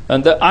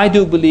 And I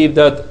do believe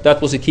that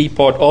was a key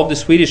part of the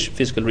Swedish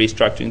fiscal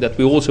restructuring, that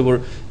we also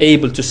were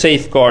able to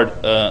safeguard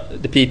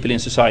the people in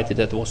society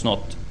that was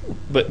not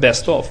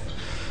best off.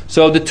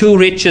 So the two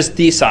richest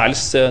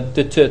deciles,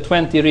 the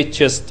 20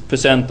 richest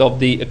percent of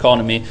the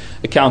economy,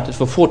 accounted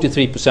for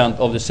 43%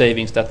 of the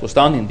savings that was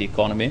done in the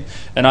economy.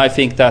 And I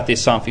think that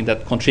is something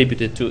that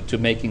contributed to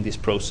making this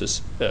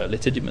process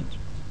legitimate.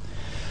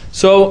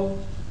 So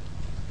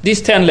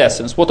these 10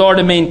 lessons, what are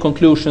the main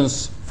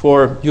conclusions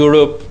for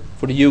Europe,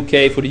 for the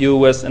UK, for the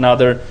US and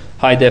other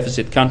high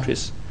deficit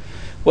countries?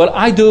 Well,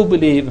 I do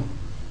believe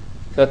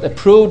that a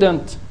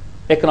prudent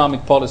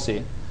economic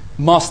policy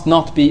must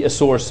not be a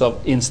source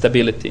of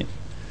instability.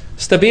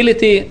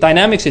 Stability,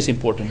 dynamics is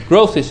important,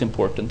 growth is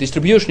important,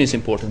 distribution is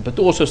important, but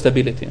also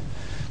stability.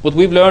 What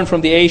we've learned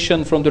from the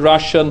Asian, from the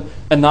Russian,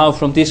 and now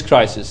from this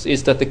crisis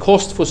is that the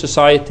cost for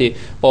society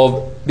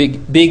of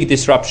big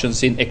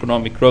disruptions in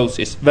economic growth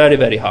is very,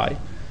 very high.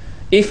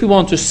 If we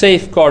want to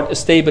safeguard a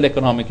stable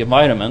economic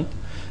environment,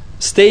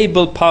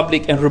 stable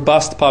public and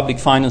robust public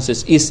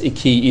finances is a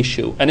key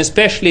issue, and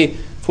especially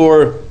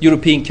for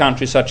European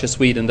countries such as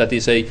Sweden, that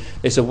is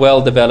a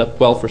well-developed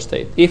welfare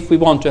state. If we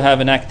want to have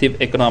an active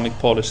economic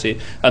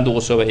policy and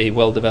also a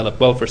well-developed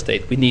welfare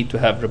state, we need to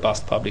have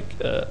robust public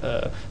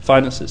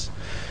finances.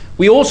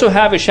 We also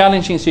have a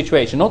challenging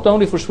situation, not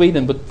only for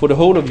Sweden, but for the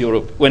whole of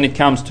Europe, when it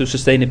comes to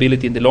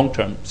sustainability in the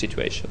long-term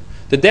situation.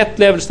 The debt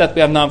levels that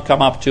we have now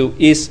come up to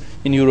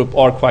in Europe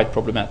are quite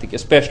problematic,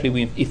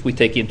 especially if we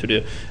take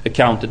into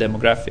account the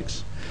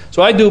demographics.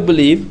 So I do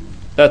believe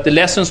that the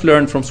lessons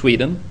learned from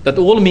Sweden, that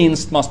all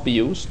means must be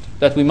used,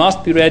 that we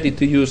must be ready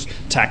to use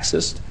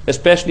taxes,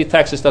 especially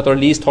taxes that are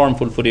least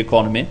harmful for the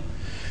economy,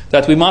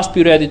 that we must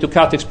be ready to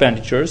cut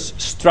expenditures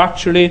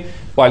structurally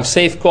while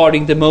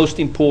safeguarding the most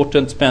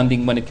important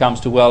spending when it comes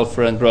to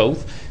welfare and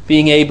growth,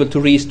 being able to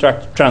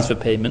restructure transfer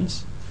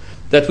payments,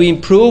 that we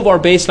improve our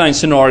baseline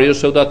scenario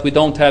so that we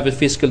don't have a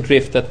fiscal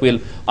drift that will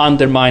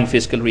undermine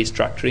fiscal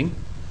restructuring,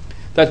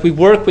 that we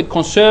work with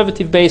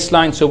conservative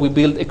baselines so we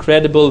build a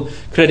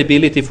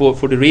credibility for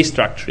the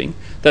restructuring,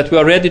 that we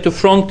are ready to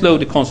front-load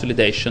the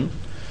consolidation.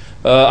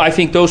 I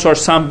think those are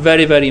some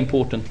very, very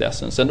important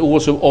lessons, and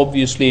also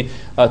obviously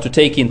to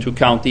take into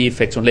account the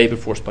effects on labour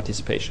force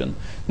participation.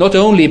 Not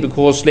only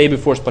because labour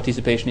force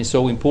participation is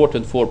so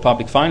important for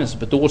public finances,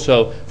 but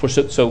also for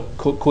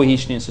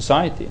cohesion in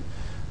society.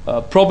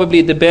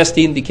 Probably the best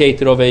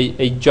indicator of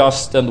a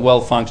just and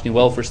well-functioning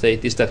welfare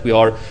state is that we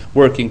are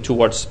working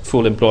towards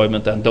full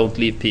employment and don't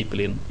leave people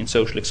in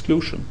social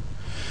exclusion.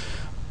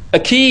 A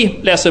key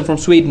lesson from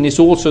Sweden is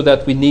also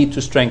that we need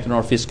to strengthen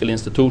our fiscal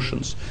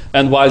institutions,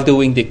 and while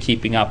doing the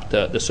keeping up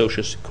the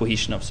social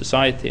cohesion of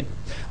society.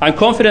 I'm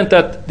confident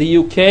that the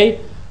UK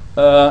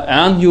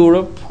and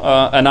Europe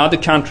and other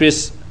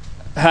countries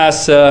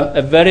has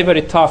a very,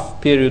 very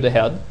tough period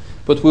ahead.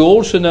 But we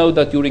also know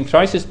that during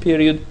crisis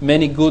period,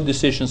 many good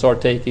decisions are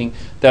taken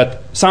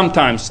that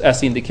sometimes,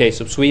 as in the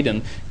case of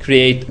Sweden,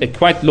 create a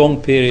quite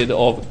long period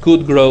of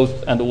good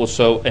growth and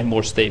also a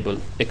more stable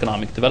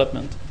economic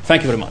development.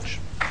 Thank you very much.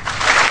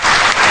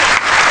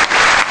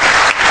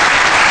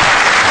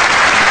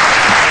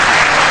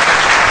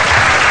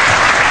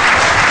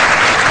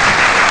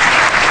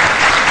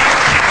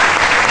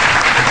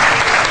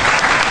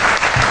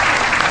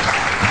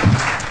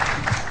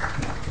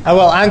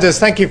 Well, Anders,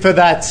 thank you for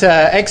that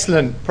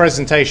excellent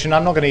presentation.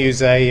 I'm not going to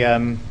use a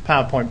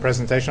PowerPoint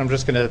presentation. I'm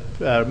just going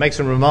to make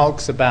some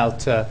remarks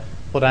about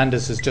what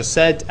Anders has just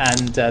said,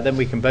 and then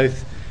we can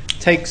both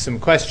take some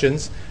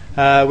questions.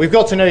 We've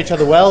got to know each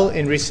other well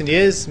in recent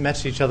years,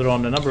 met each other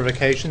on a number of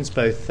occasions,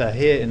 both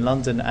here in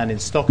London and in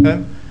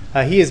Stockholm.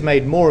 He has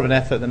made more of an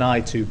effort than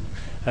I to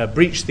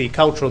breach the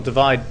cultural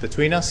divide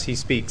between us. He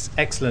speaks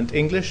excellent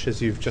English,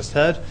 as you've just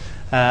heard.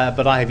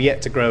 But I have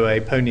yet to grow a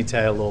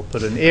ponytail or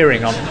put an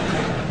earring on,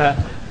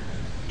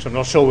 which I'm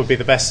not sure would be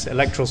the best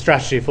electoral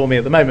strategy for me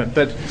at the moment.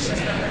 But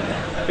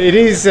it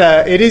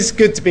is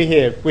good to be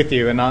here with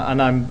you, and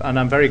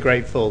I'm very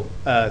grateful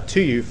to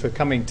you for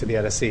coming to the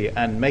LSE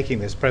and making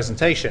this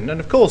presentation. And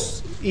of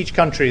course, each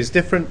country is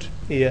different,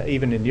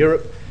 even in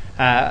Europe,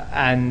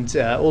 and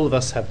all of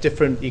us have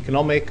different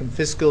economic and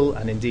fiscal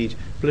and indeed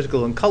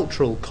political and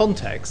cultural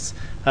contexts.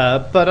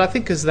 But I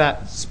think, as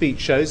that speech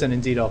shows, and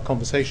indeed our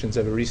conversations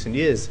over recent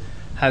years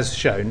has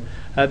shown,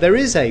 there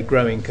is a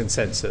growing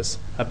consensus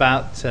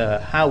about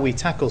how we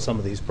tackle some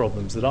of these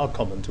problems that are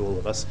common to all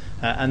of us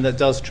and that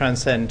does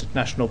transcend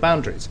national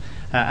boundaries.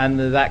 And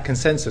that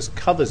consensus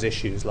covers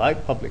issues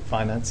like public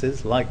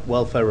finances, like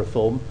welfare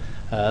reform,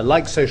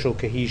 like social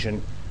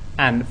cohesion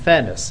and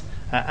fairness.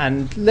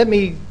 And let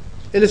me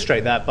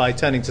illustrate that by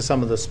turning to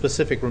some of the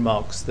specific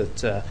remarks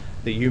that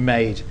you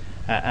made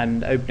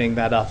and opening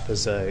that up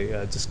as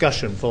a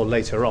discussion for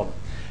later on.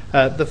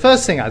 The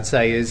first thing I'd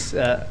say is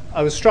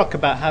I was struck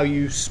about how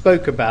you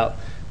spoke about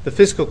the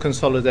fiscal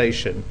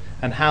consolidation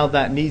and how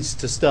that needs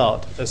to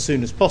start as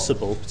soon as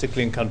possible,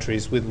 particularly in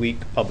countries with weak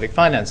public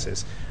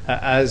finances.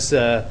 As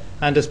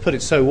Anders put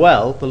it so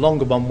well, the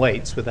longer one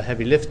waits with the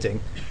heavy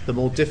lifting, the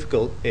more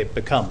difficult it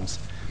becomes.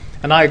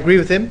 And I agree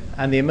with him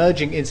and the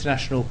emerging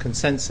international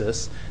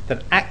consensus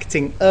that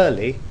acting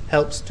early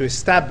helps to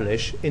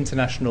establish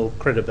international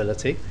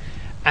credibility,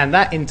 and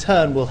that in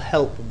turn will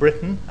help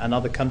Britain and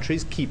other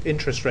countries keep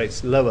interest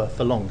rates lower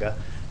for longer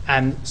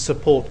and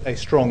support a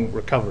strong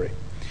recovery.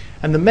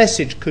 And the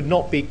message could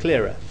not be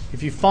clearer.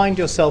 If you find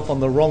yourself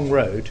on the wrong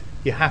road,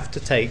 you have to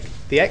take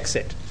the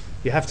exit.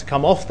 You have to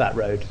come off that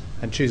road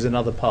and choose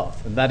another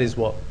path. And that is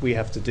what we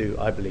have to do,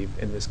 I believe,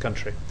 in this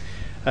country.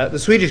 The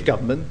Swedish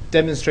government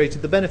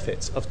demonstrated the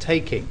benefits of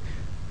taking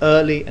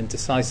early and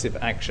decisive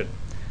action.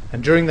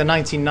 And during the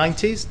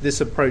 1990s, this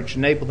approach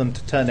enabled them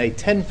to turn a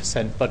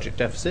 10% budget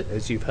deficit,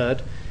 as you've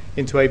heard,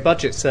 into a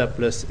budget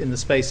surplus in the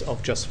space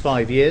of just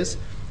 5 years,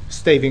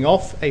 staving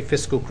off a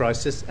fiscal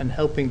crisis and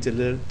helping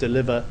to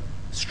deliver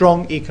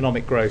strong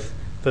economic growth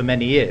for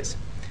many years.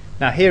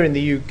 Now, here in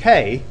the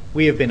UK,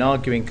 we have been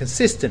arguing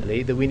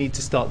consistently that we need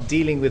to start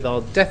dealing with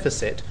our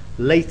deficit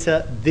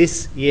later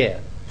this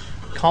year.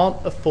 Can't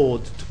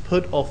afford to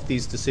put off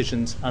these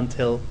decisions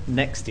until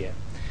next year.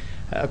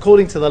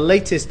 According to the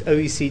latest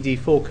OECD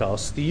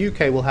forecast, the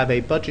UK will have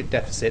a budget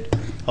deficit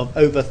of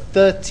over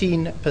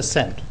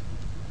 13%,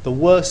 the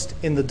worst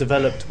in the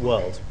developed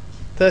world.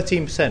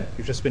 13%.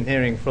 We've just been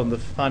hearing from the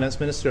finance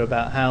minister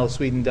about how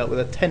Sweden dealt with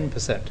a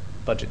 10%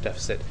 budget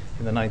deficit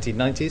in the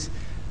 1990s.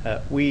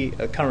 We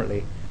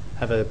currently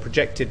have a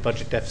projected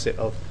budget deficit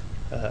of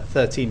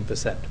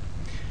 13%.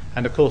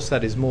 And of course,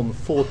 that is more than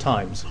 4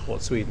 times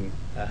what Sweden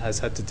has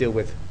had to deal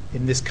with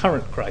in this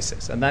current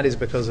crisis. And that is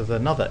because of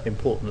another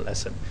important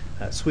lesson.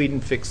 Sweden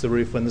fixed the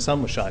roof when the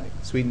sun was shining.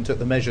 Sweden took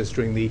the measures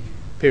during the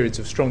periods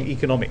of strong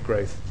economic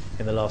growth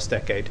in the last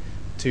decade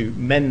to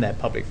mend their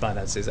public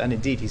finances, and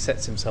indeed he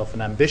sets himself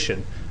an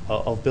ambition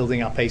of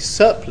building up a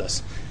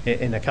surplus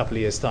in a couple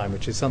of years' time,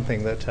 which is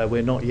something that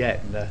we're not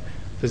yet in a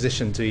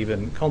position to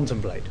even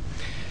contemplate.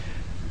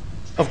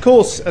 Of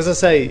course, as I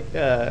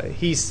say,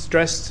 he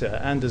stressed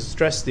and has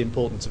stressed the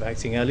importance of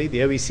acting early. The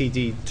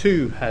OECD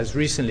too has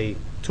recently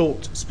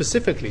talked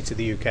specifically to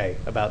the UK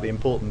about the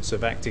importance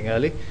of acting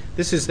early.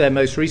 This is their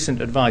most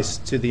recent advice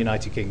to the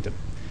United Kingdom.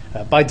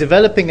 By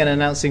developing and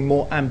announcing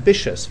more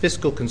ambitious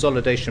fiscal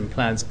consolidation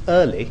plans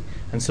early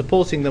and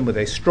supporting them with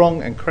a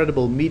strong and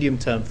credible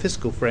medium-term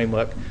fiscal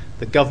framework,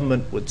 the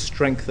government would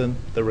strengthen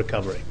the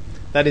recovery.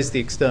 That is the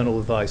external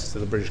advice to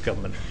the British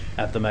government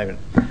at the moment.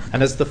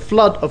 And as the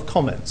flood of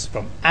comments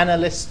from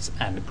analysts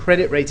and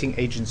credit rating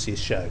agencies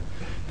show,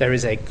 there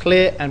is a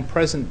clear and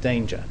present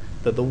danger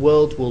that the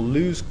world will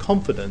lose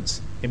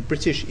confidence in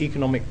British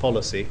economic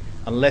policy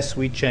unless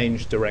we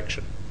change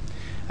direction.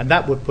 And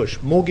that would push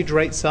mortgage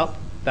rates up,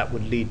 that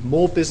would lead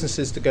more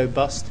businesses to go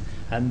bust,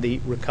 and the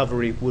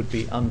recovery would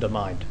be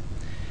undermined.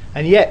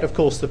 And yet, of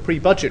course, the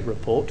pre-budget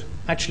report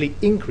actually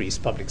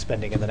increased public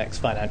spending in the next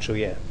financial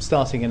year,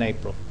 starting in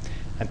April.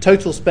 And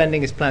total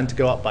spending is planned to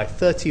go up by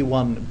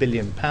 £31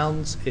 billion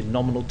in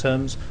nominal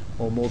terms,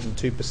 or more than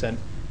 2%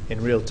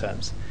 in real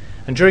terms.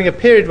 And during a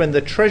period when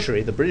the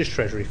Treasury, the British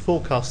Treasury,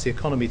 forecasts the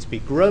economy to be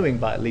growing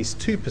by at least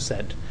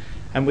 2%,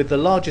 and with the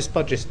largest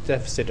budget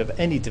deficit of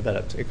any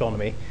developed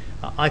economy,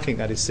 I think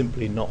that is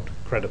simply not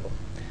credible.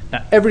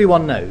 Now,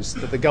 everyone knows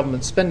that the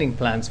government's spending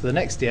plans for the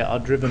next year are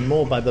driven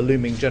more by the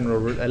looming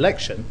general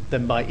election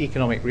than by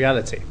economic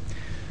reality.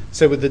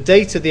 So with the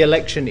date of the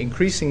election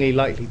increasingly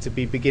likely to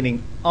be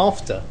beginning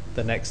after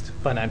the next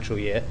financial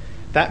year,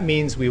 that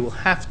means we will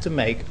have to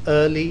make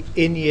early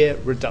in-year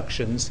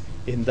reductions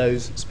in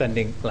those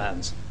spending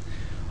plans.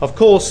 Of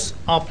course,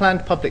 our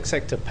planned public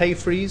sector pay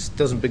freeze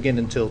doesn't begin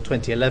until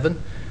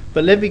 2011,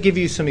 but let me give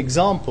you some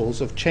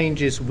examples of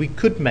changes we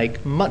could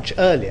make much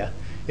earlier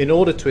in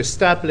order to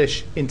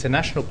establish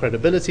international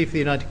credibility for the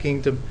United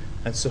Kingdom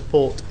and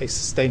support a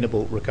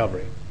sustainable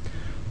recovery.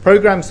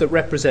 Programmes that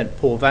represent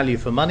poor value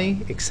for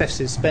money,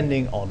 excessive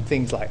spending on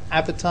things like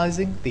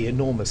advertising, the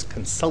enormous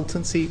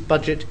consultancy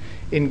budget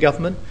in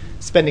government,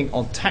 spending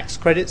on tax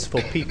credits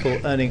for people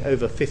earning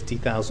over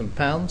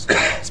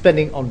 £50,000,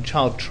 spending on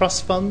child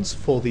trust funds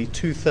for the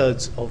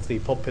 2/3 of the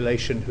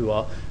population who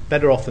are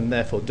better off and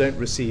therefore don't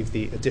receive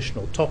the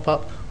additional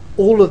top-up.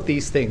 All of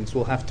these things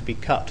will have to be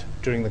cut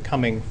during the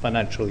coming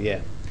financial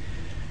year.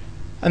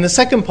 And the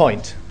second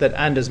point that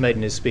Anders made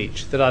in his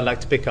speech that I'd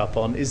like to pick up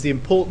on is the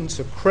importance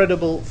of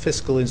credible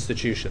fiscal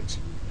institutions.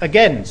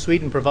 Again,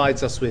 Sweden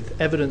provides us with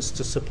evidence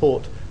to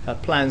support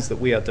plans that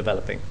we are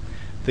developing.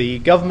 The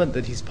government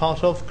that he's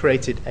part of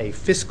created a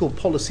fiscal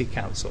policy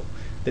council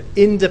that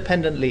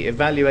independently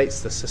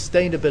evaluates the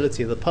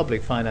sustainability of the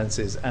public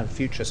finances and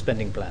future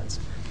spending plans.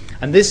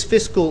 And this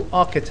fiscal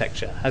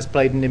architecture has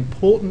played an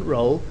important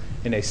role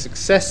in a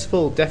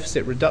successful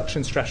deficit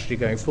reduction strategy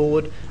going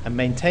forward and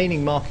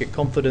maintaining market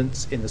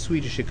confidence in the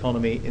Swedish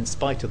economy in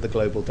spite of the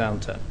global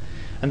downturn.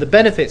 And the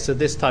benefits of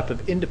this type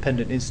of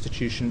independent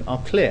institution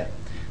are clear.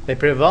 They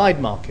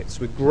provide markets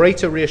with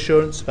greater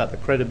reassurance about the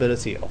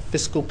credibility of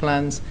fiscal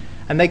plans,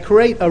 and they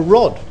create a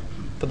rod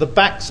for the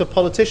backs of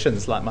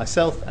politicians like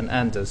myself and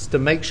Anders to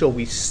make sure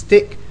we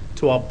stick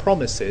to our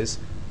promises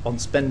on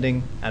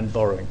spending and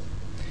borrowing.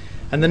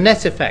 And the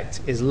net effect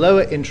is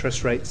lower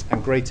interest rates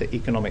and greater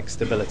economic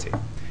stability.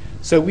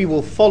 So we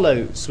will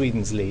follow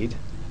Sweden's lead.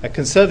 A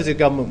Conservative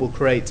government will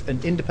create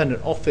an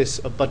independent Office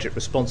of Budget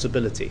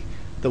Responsibility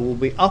that will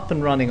be up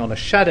and running on a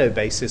shadow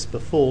basis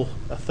before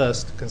a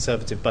first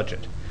Conservative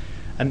budget.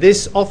 And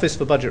this Office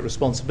for Budget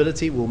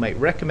Responsibility will make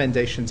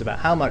recommendations about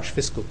how much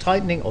fiscal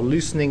tightening or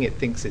loosening it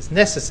thinks is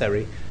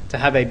necessary to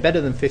have a better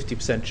than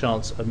 50%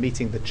 chance of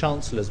meeting the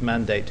Chancellor's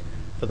mandate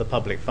for the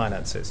public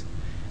finances.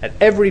 At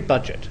every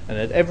budget and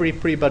at every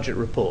pre-budget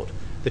report,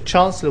 the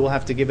Chancellor will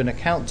have to give an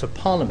account to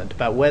Parliament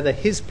about whether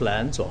his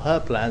plans or her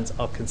plans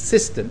are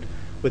consistent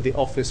with the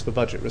Office for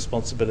Budget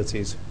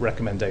Responsibility's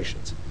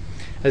recommendations.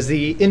 As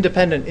the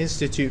Independent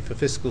Institute for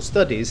Fiscal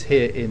Studies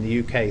here in the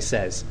UK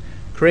says,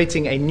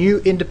 creating a new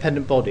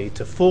independent body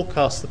to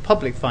forecast the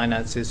public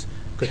finances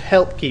could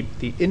help keep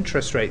the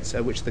interest rates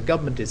at which the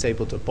government is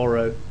able to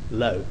borrow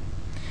low.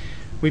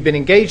 We've been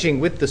engaging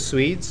with the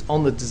Swedes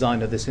on the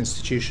design of this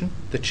institution.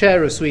 The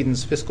chair of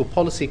Sweden's Fiscal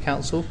Policy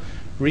Council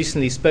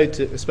recently spoke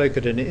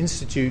at an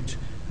Institute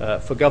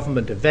for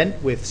Government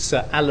event with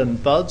Sir Alan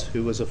Budd,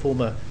 who was a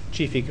former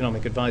Chief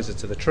Economic Advisor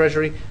to the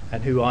Treasury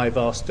and who I've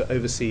asked to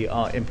oversee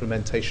our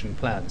implementation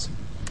plans.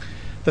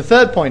 The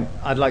third point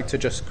I'd like to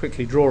just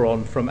quickly draw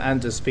on from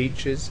Anders'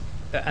 speech is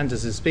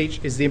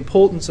the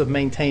importance of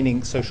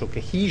maintaining social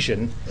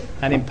cohesion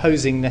and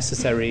imposing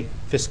necessary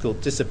fiscal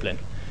discipline.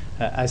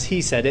 As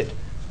he said it,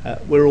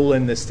 we're all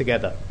in this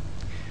together.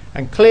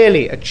 And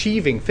clearly,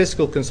 achieving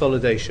fiscal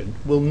consolidation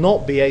will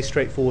not be a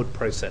straightforward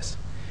process.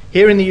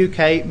 Here in the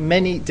UK,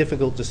 many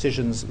difficult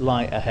decisions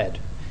lie ahead,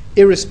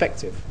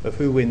 irrespective of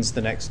who wins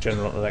the next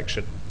general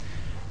election.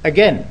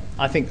 Again,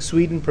 I think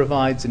Sweden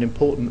provides an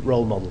important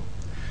role model.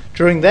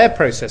 During their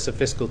process of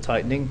fiscal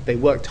tightening, they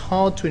worked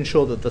hard to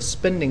ensure that the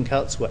spending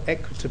cuts were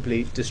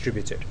equitably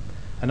distributed.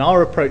 And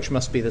our approach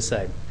must be the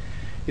same.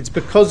 It's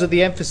because of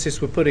the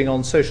emphasis we're putting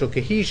on social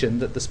cohesion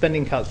that the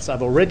spending cuts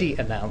I've already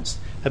announced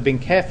have been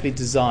carefully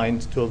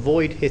designed to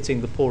avoid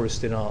hitting the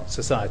poorest in our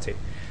society.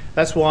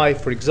 That's why,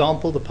 for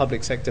example, the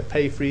public sector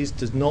pay freeze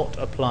does not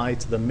apply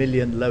to the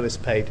million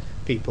lowest paid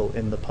people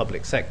in the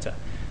public sector.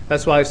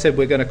 That's why I've said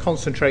we're going to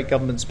concentrate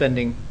government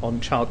spending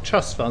on child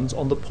trust funds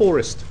on the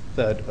poorest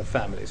third of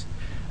families.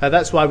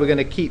 That's why we're going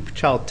to keep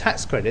child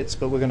tax credits,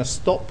 but we're going to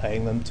stop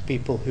paying them to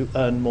people who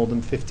earn more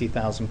than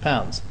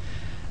 £50,000.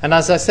 And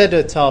as I said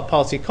at our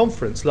party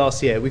conference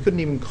last year, we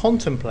couldn't even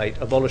contemplate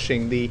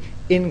abolishing the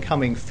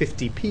incoming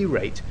 50p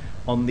rate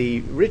on the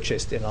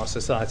richest in our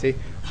society,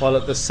 while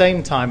at the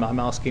same time I'm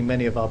asking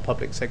many of our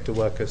public sector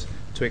workers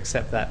to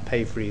accept that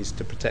pay freeze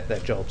to protect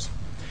their jobs.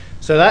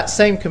 So that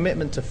same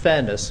commitment to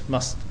fairness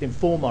must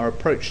inform our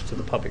approach to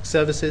the public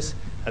services.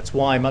 That's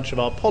why much of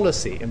our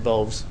policy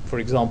involves, for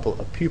example,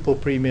 a pupil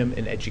premium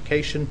in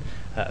education,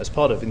 as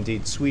part of,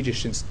 indeed,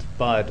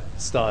 Swedish-inspired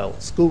style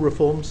school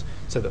reforms,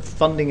 so that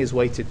funding is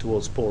weighted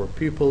towards poorer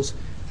pupils.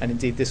 And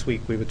indeed, this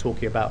week we were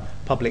talking about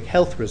public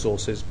health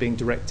resources being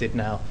directed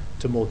now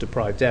to more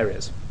deprived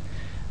areas.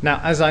 Now,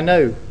 as I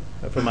know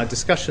from my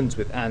discussions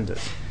with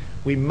Anders,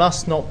 we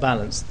must not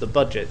balance the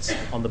budgets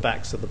on the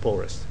backs of the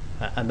poorest.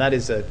 And that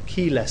is a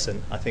key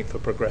lesson, I think, for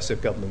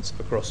progressive governments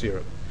across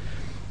Europe.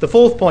 The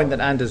fourth point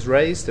that Anders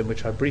raised, and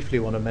which I briefly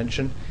want to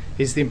mention,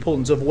 is the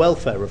importance of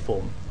welfare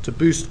reform to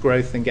boost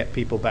growth and get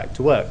people back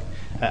to work.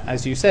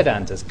 As you said,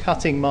 Anders,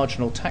 cutting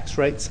marginal tax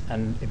rates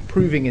and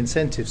improving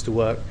incentives to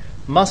work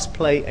must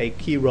play a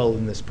key role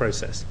in this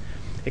process.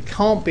 It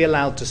can't be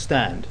allowed to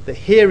stand that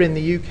here in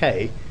the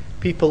UK,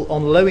 people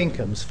on low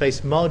incomes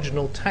face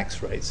marginal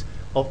tax rates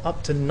of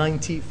up to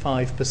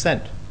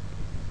 95%.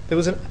 There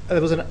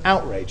was an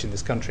outrage in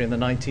this country in the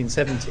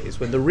 1970s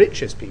when the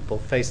richest people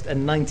faced a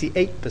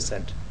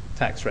 98%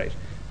 tax rate.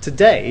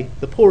 Today,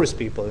 the poorest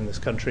people in this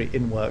country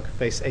in work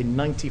face a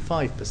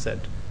 95%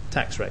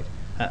 tax rate,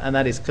 and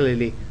that is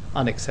clearly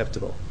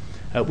unacceptable.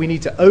 We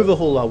need to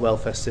overhaul our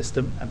welfare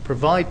system and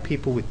provide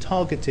people with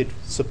targeted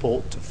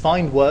support to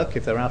find work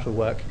if they're out of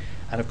work,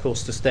 and of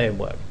course to stay in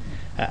work.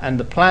 And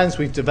the plans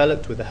we've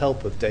developed with the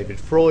help of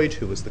David Freud,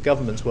 who was the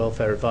government's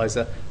welfare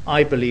advisor,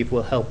 I believe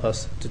will help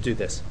us to do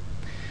this.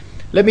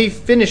 Let me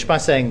finish by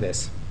saying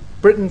this.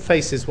 Britain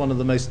faces one of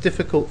the most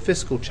difficult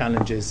fiscal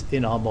challenges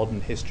in our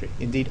modern history.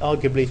 Indeed,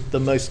 arguably the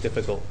most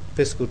difficult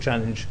fiscal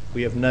challenge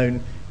we have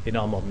known in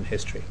our modern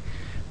history.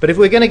 But if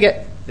we're going to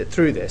get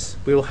through this,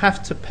 we will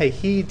have to pay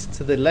heed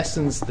to the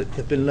lessons that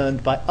have been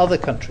learned by other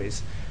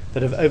countries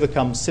that have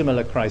overcome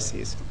similar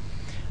crises.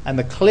 And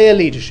the clear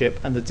leadership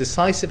and the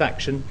decisive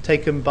action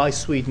taken by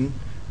Sweden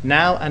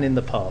now and in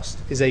the past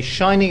is a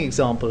shining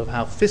example of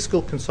how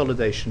fiscal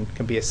consolidation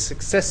can be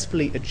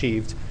successfully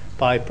achieved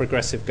by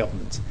progressive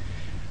governments.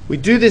 We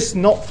do this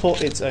not for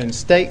its own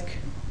sake.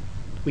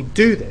 We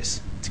do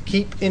this to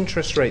keep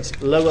interest rates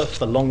lower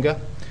for longer.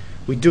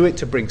 We do it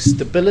to bring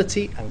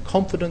stability and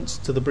confidence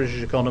to the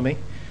British economy.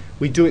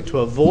 We do it to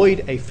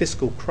avoid a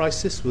fiscal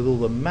crisis with all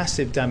the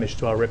massive damage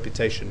to our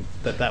reputation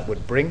that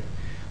would bring.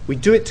 We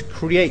do it to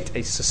create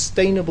a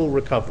sustainable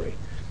recovery,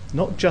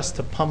 not just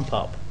to pump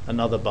up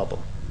another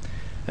bubble.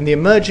 And the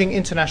emerging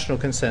international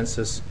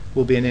consensus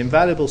will be an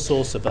invaluable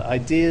source of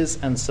ideas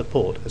and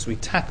support as we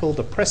tackle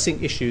the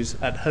pressing issues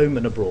at home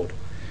and abroad.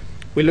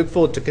 We look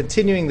forward to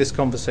continuing this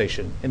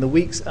conversation in the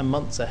weeks and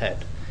months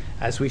ahead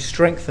as we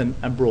strengthen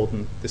and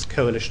broaden this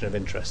coalition of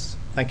interests.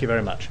 Thank you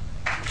very much.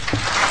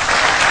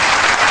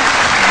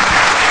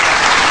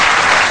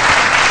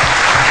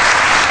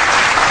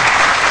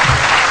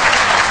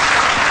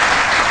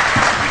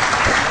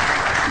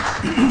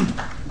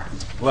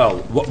 Well,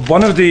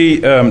 one of the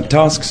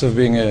tasks of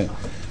being a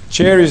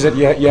chair is that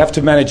you have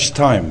to manage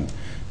time.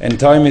 And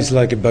time is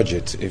like a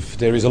budget. If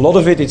there is a lot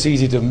of it, it's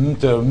easy to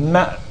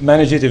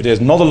manage it. If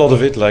there's not a lot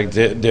of it, like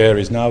there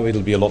is now,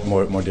 it'll be a lot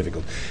more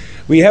difficult.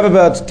 We have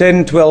about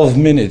 10, 12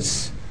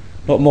 minutes,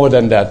 not more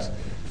than that,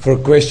 for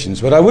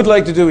questions. What I would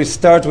like to do is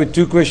start with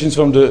 2 questions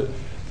from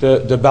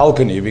the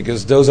balcony,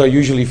 because those are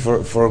usually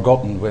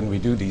forgotten when we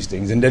do these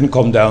things, and then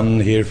come down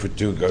here for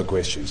 2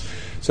 questions.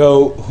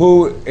 So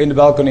who in the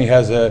balcony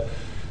has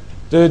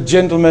the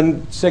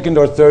gentleman, 2nd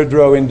or 3rd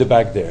row in the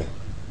back there?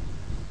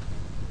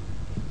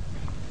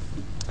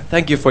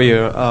 Thank you for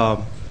your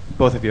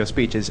both of your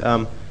speeches.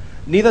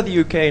 Neither the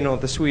UK nor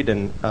the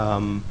Sweden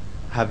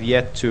have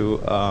yet to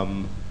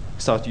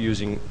start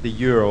using the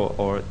euro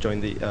or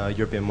join the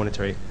European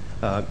Monetary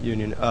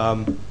Union.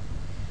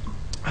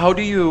 How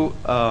do you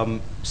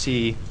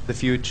see the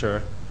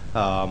future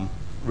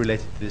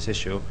related to this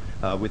issue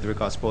with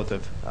regards to both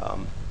of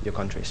your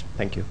countries?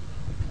 Thank you.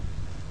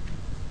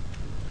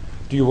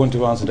 Do you want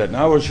to answer that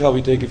now, or shall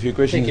we take a few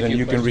questions and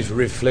you can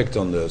reflect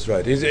on those?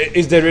 Right.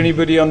 Is there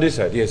anybody on this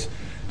side? Yes.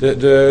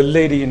 The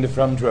lady in the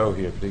front row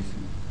here, please.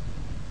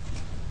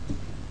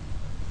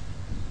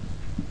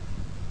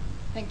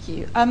 Thank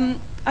you.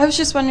 I was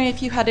just wondering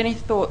if you had any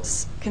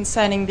thoughts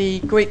concerning the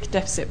Greek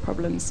deficit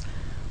problems.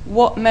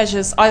 What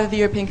measures either the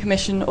European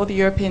Commission or the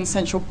European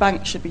Central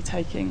Bank should be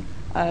taking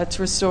to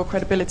restore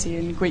credibility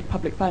in Greek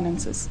public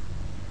finances?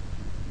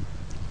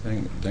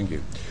 Thank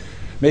you.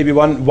 Maybe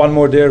one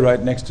more there,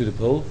 right next to the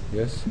poll.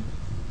 Yes.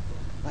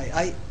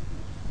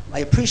 I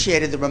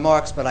appreciated the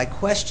remarks, but I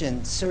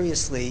questioned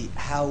seriously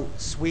how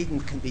Sweden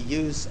can be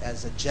used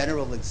as a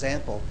general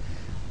example.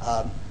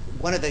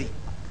 One of the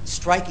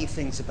striking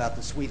things about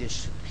the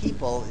Swedish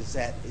people is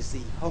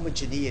the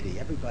homogeneity.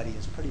 Everybody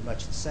is pretty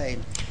much the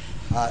same.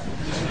 Well,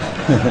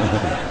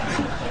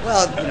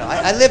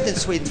 I lived in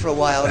Sweden for a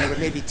while, and there were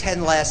maybe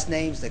 10 last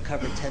names that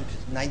covered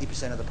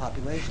 90% of the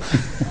population.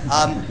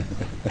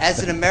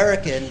 As an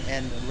American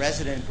and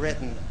resident in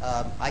Britain,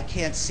 I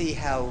can't see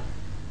how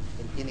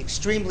in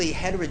extremely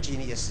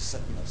heterogeneous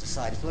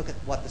societies, look at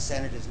what the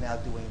Senate is now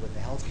doing with the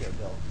healthcare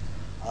bill,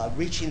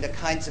 reaching the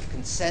kinds of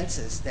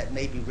consensus that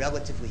may be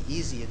relatively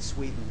easy in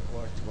Sweden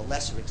or to a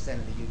lesser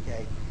extent in the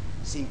UK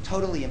seem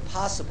totally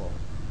impossible.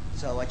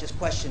 So I just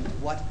question to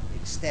what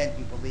extent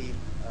you believe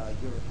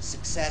your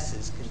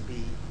successes can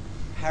be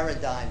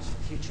paradigms for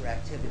future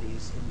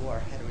activities in more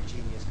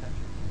heterogeneous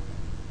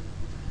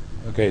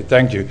countries. Okay,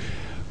 thank you.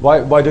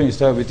 Why don't you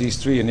start with these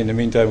 3, and in the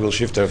meantime we'll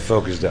shift our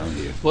focus down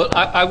here. Well,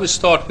 I will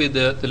start with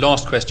the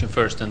last question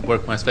first and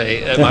work my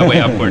way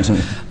upwards.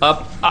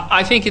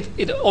 I think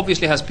it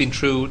obviously has been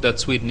true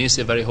that Sweden is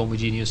a very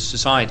homogeneous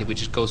society,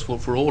 which goes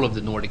for all of the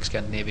Nordic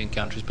Scandinavian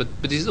countries, but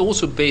it is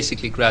also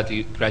basically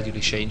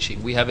gradually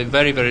changing. We have a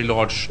very, very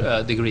large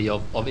degree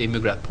of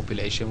immigrant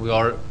population. We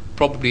are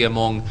probably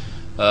among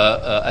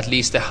at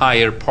least a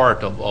higher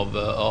part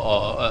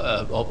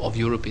of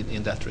Europe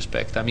in that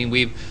respect. I mean,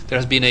 there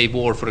has been a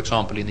war, for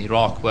example, in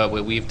Iraq, where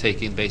we've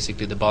taken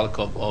basically the bulk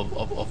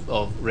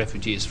of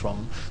refugees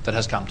that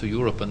has come to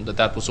Europe, and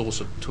that was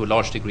also to a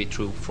large degree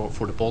true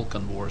for the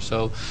Balkan War.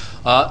 So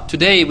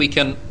today we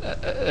can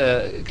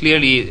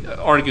clearly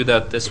argue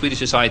that the Swedish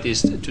society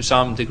is to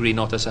some degree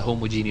not as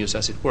homogeneous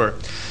as it were.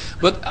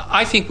 But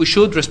I think we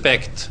should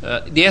respect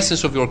the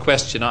essence of your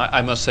question.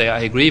 I must say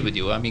I agree with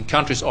you. I mean,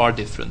 countries are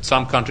different.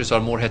 Some countries are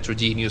more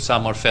heterogeneous,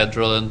 some are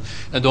federal,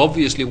 and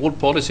obviously all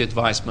policy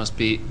advice must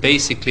be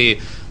basically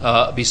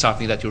be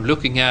something that you're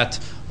looking at,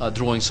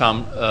 drawing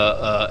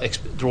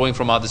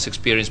from others'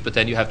 experience, but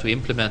then you have to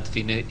implement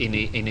it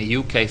in a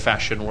UK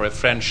fashion or a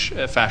French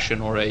fashion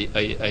or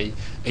a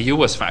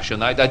US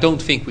fashion. I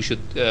don't think we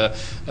should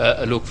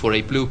look for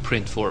a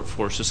blueprint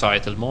for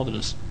societal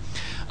models.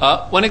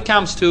 When it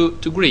comes to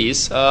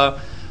Greece,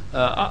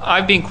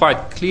 I've been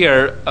quite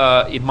clear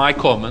in my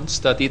comments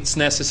that it's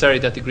necessary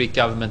that the Greek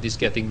government is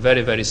getting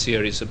very, very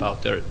serious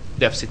about their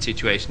deficit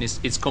situation.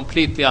 It's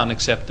completely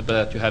unacceptable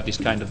that you have this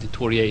kind of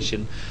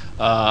deterioration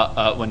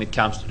when it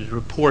comes to the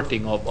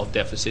reporting of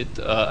deficit,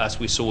 as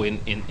we saw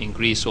in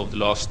Greece over the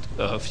last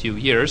few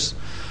years.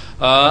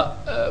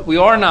 We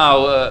are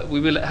now. We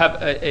will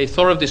have a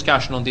thorough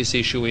discussion on this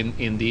issue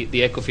in the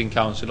ECOFIN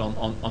Council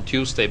on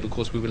Tuesday,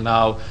 because we will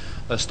now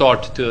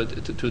start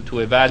to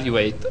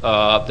evaluate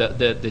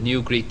the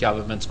new Greek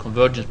government's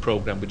convergence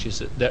program, which is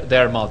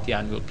their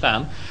multi-annual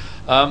plan.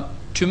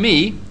 To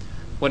me,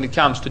 when it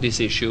comes to this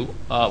issue,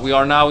 we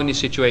are now in a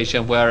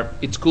situation where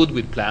it's good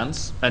with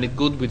plans and it's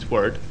good with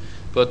word,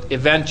 but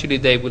eventually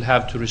they will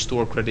have to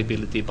restore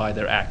credibility by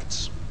their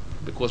acts.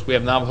 Because we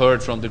have now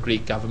heard from the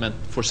Greek government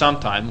for some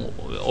time,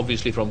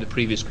 obviously from the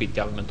previous Greek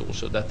government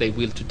also, that they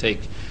will to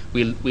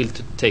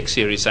take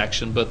serious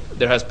action, but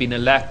there has been a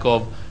lack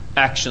of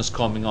actions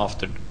coming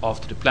after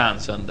the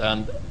plans,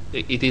 and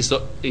it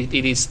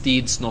is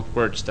deeds, not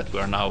words, that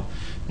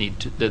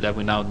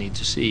we now need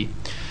to see.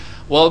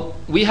 Well,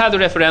 we had a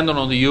referendum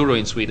on the euro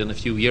in Sweden a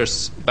few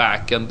years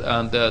back, and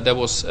there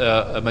was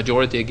a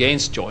majority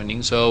against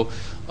joining. So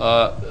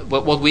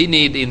what we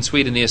need in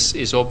Sweden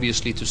is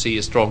obviously to see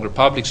a stronger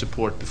public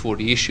support before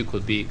the issue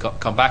could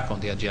come back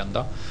on the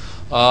agenda.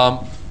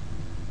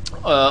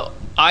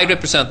 I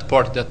represent a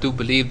party that do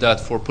believe that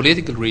for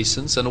political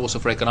reasons and also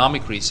for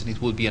economic reasons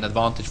it would be an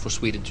advantage for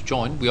Sweden to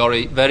join. We are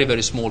a very,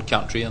 very small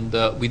country, and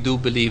we do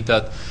believe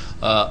that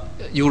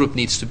Europe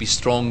needs to be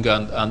strong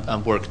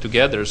and work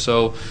together.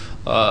 So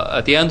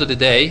at the end of the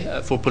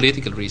day, for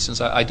political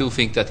reasons, I do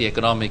think that the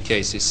economic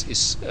case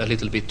is a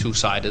little bit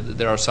two-sided.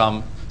 There are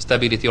some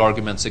stability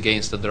arguments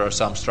against and there are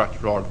some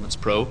structural arguments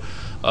pro.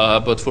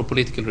 But for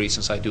political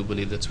reasons, I do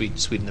believe that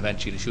Sweden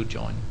eventually should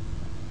join.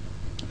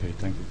 Okay,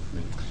 thank you.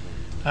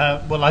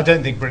 Well, I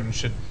don't think Britain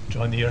should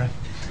join the euro.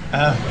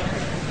 I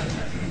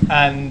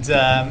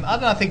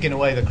think in a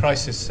way the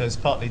crisis has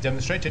partly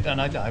demonstrated,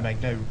 and I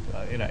make no,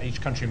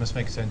 each country must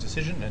make its own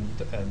decision, and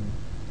a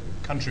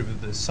country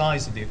with the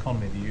size of the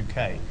economy of the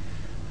UK,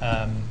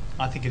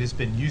 I think it has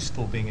been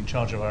useful being in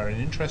charge of our own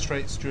interest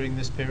rates during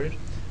this period,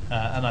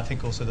 and I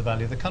think also the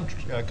value of the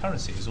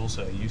currency is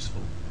also a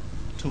useful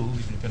tool,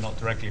 even if you're not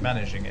directly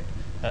managing it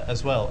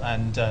as well.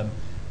 And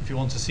if you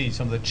want to see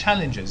some of the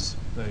challenges,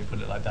 let me put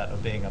it like that,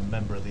 of being a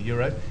member of the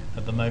euro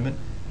at the moment,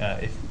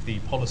 if the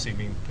policy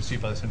being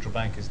pursued by the central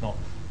bank is not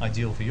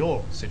ideal for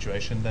your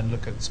situation, then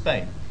look at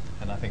Spain.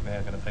 And I think they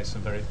are going to face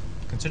some very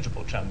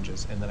considerable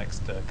challenges in the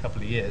next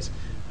couple of years,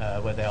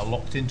 where they are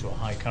locked into a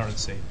high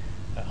currency,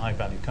 a high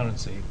value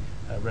currency,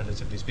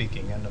 relatively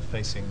speaking, and are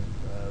facing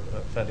a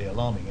fairly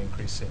alarming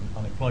increase in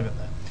unemployment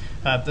there.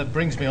 That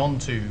brings me on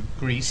to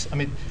Greece. I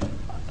mean,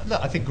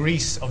 look, I think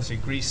Greece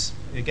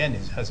again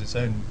has its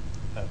own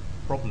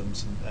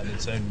problems and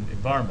its own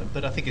environment,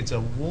 but I think it's a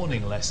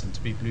warning lesson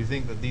to people who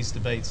think that these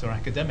debates are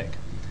academic,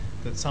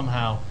 that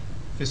somehow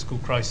fiscal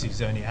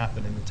crises only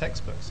happen in the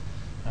textbooks.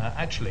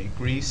 Actually,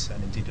 Greece,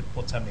 and indeed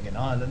what's happening in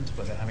Ireland,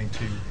 where they're having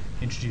to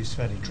introduce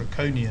fairly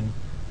draconian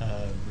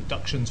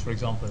reductions, for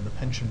example, in the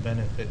pension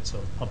benefits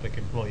of public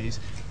employees,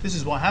 this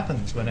is what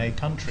happens when a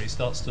country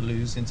starts to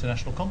lose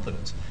international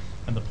confidence.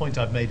 And the point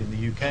I've made in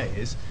the UK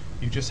is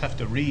you just have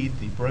to read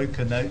the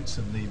broker notes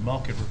and the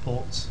market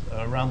reports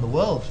around the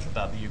world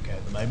about the UK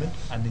at the moment,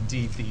 and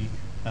indeed the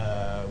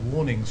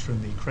warnings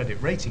from the credit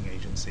rating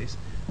agencies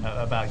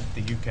about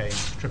the UK's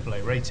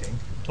AAA rating,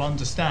 to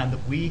understand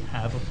that we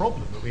have a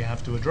problem that we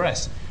have to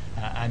address.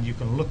 And you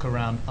can look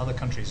around other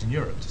countries in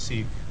Europe to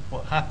see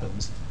what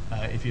happens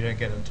if you don't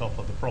get on top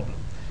of the problem.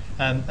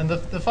 And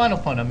the final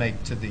point I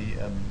make to the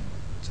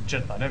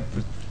I don't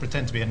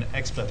pretend to be an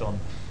expert on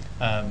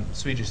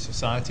Swedish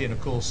society, and of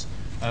course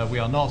we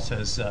are not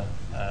as a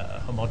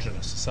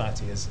homogenous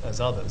society as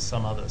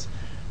some others.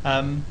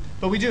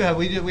 But we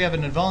have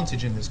an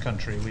advantage in this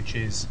country, which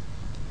is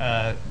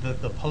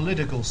that the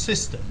political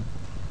system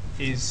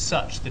is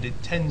such that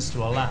it tends to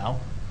allow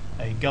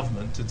a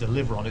government to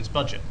deliver on its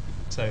budget.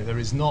 So there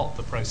is not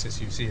the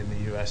process you see in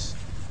the US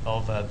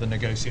of the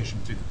negotiation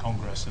through the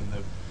Congress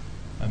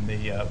and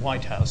the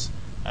White House.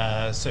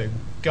 So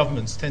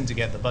governments tend to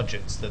get the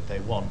budgets that they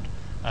want.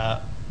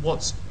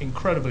 What's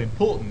incredibly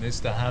important is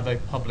to have a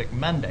public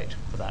mandate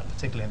for that,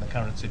 particularly in the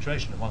current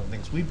situation. And one of the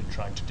things we've been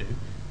trying to do,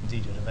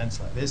 indeed at events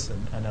like this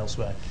and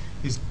elsewhere,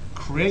 is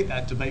create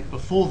that debate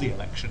before the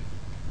election,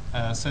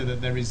 so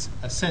that there is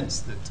a sense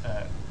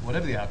that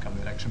whatever the outcome of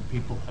the election,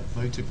 people have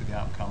voted for the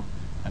outcome,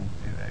 and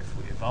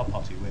if our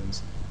party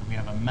wins, then we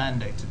have a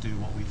mandate to do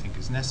what we think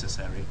is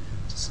necessary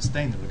to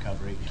sustain the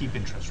recovery, keep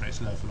interest rates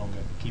low for longer,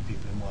 keep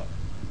people in work.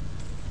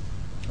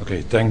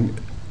 Okay,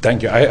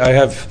 thank you. I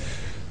have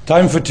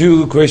time for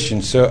two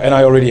questions, and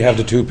I already have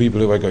the two people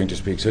who are going to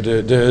speak. So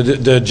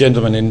the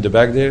gentleman in the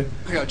back there.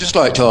 Yeah, I'd just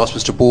like to ask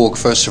Mr. Borg,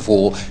 first of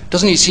all,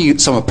 doesn't he see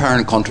some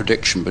apparent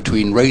contradiction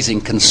between raising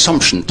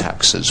consumption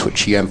taxes,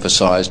 which he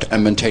emphasised,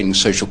 and maintaining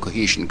social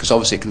cohesion? Because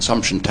obviously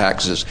consumption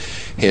taxes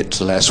hit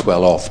the less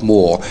well-off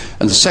more.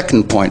 And the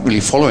second point,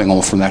 really following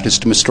on from that, is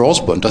to Mr.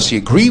 Osborne. Does he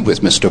agree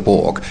with Mr.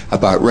 Borg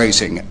about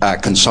raising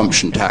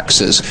consumption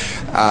taxes?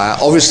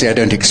 Obviously, I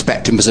don't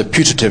expect him as a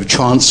putative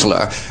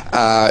chancellor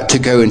to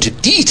go into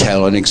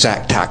detail on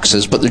exact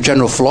taxes, but the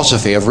general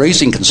philosophy of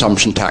raising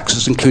consumption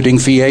taxes, including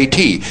VAT,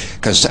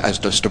 because as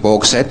Mr.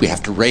 Borg said, we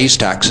have to raise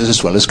taxes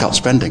as well as cut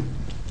spending.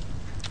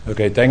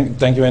 Okay,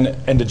 thank you,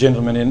 and the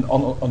gentleman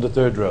on the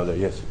third row there,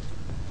 yes.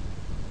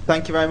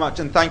 Thank you very much,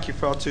 and thank you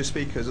for our two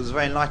speakers. It was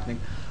very enlightening.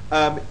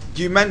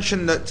 You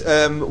mentioned that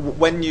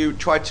when you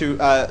try to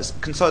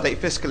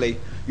consolidate fiscally,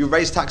 you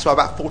raised tax by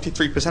about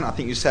 43%, I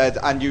think you said,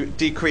 and you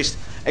decreased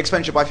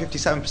expenditure by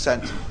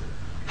 57%.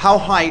 How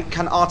high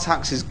can our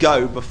taxes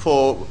go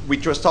before we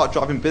just start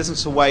driving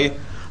business away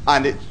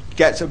and it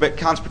gets a bit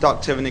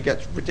counterproductive and it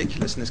gets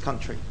ridiculous in this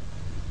country?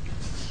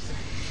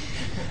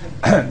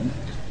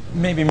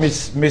 Maybe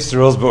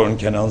Mr. Osborne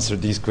can answer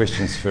these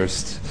questions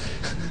first.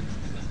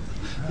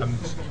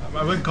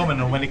 I won't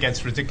comment on when it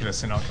gets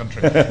ridiculous in our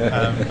country,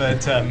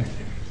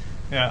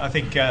 yeah, I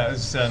think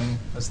as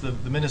the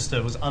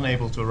minister was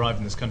unable to arrive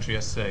in this country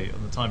yesterday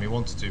at the time he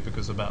wanted to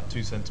because about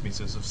 2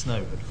 centimetres of snow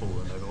had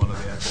fallen over one of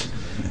the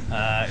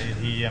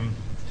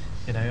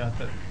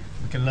airports,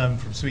 we can learn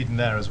from Sweden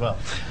there as well.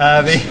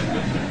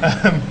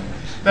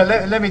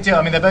 Let me deal.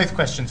 I mean, they're both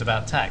questions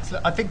about tax.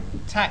 I think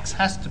tax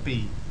has to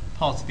be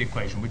part of the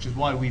equation, which is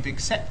why we've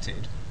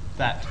accepted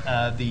that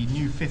the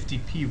new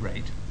 50p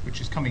rate,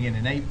 which is coming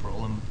in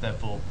April and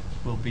therefore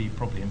will be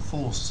probably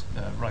enforced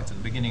right at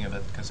the beginning of the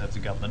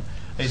Conservative government,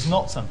 is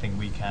not something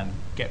we can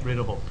get rid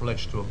of or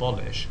pledge to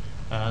abolish,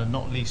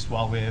 not least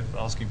while we're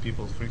asking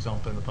people, for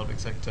example, in the public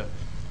sector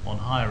on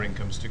higher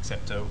incomes to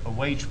accept a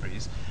wage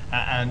freeze.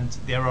 And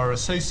there are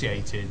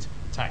associated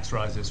tax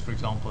rises, for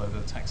example, over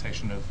the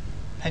taxation of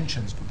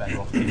pensions for better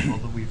off people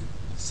that we've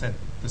said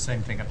the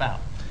same thing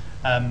about.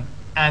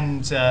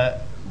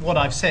 What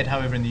I've said,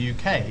 however, in the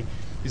UK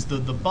is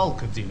that the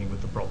bulk of dealing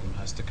with the problem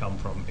has to come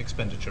from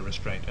expenditure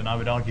restraint. And I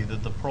would argue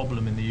that the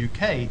problem in the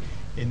UK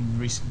in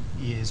recent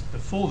years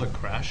before the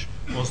crash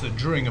was that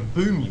during the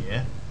boom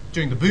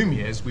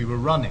years, we were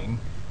running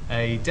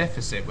a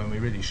deficit when we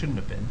really shouldn't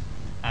have been.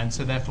 And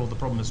so therefore the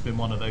problem has been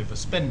one of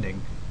overspending,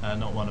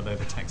 not one of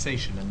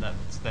overtaxation. And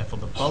that's therefore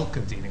the bulk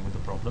of dealing with the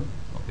problem,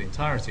 not the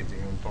entirety of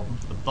dealing with the problem,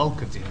 the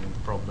bulk of dealing with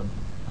the problem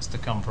has to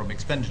come from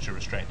expenditure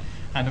restraint.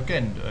 And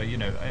again,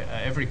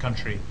 every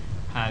country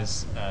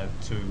has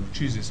to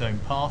choose its own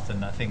path,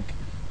 and I think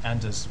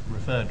Anders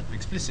referred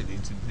explicitly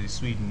to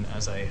Sweden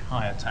as a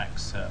higher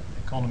tax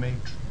economy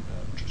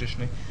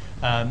traditionally.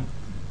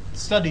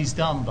 Studies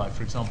done by,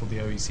 for example, the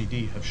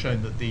OECD have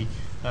shown that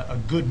a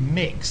good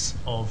mix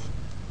of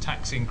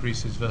tax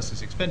increases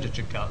versus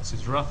expenditure cuts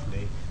is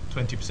roughly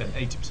 20%,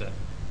 80%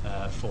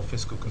 for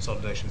fiscal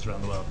consolidations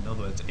around the world. In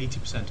other words,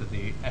 80% of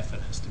the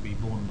effort has to be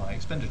borne by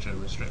expenditure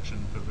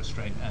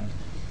restraint and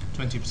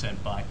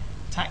 20% by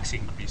tax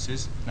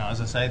increases. Now, as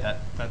I say,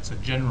 that's a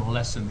general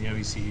lesson the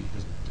OECD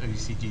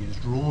has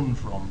drawn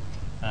from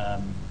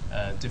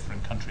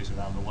different countries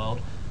around the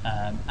world,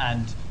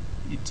 and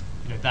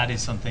that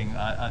is something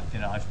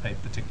I've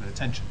paid particular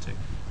attention to.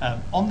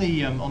 On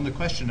the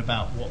question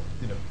about what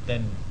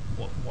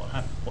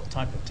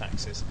type of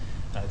taxes,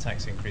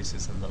 tax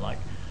increases and the like.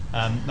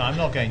 Now, I'm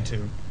not going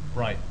to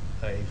write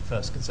a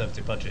first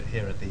Conservative budget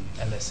here at the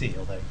LSE,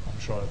 although I'm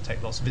sure I'll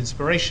take lots of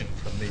inspiration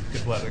from the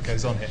good work that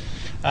goes on here.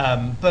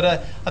 But I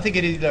think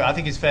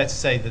it's fair to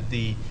say that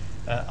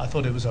I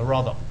thought it was a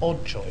rather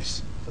odd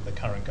choice for the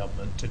current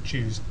government to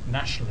choose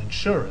national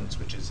insurance,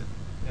 which is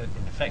in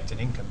effect an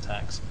income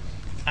tax,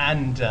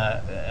 and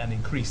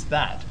increase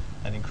that,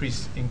 and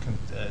increase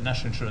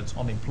national insurance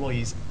on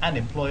employees and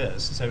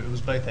employers. So it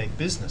was both a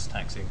business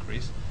tax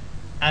increase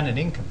and an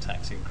income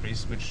tax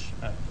increase, which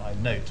I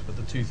note were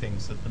the two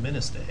things that the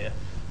minister here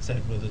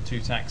said were the two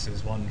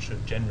taxes one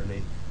should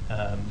generally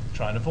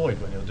try and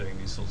avoid when you're doing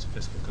these sorts of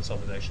fiscal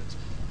consolidations.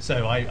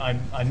 So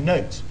I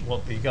note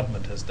what the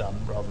government has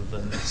done rather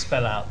than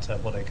spell out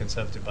what a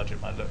Conservative budget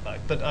might look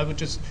like. But I would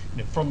just,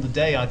 from the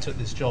day I took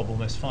this job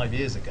almost 5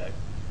 years ago,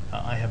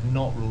 I have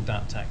not ruled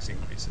out tax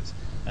increases.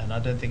 And I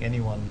don't think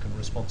anyone can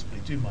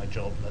responsibly do my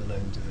job, let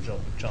alone do the job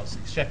of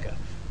Chancellor of the Exchequer,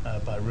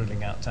 by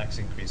ruling out tax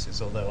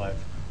increases, although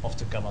I've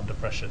often come under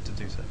pressure to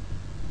do so.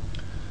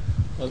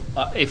 Well,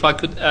 if I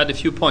could add a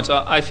few points,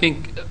 I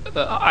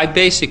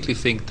basically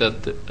think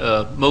that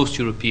most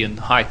European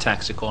high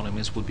tax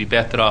economies would be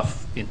better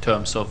off in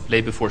terms of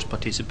labour force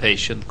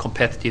participation,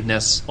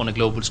 competitiveness on a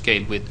global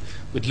scale with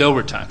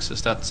lower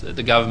taxes. That's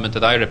the government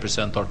that I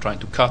represent are trying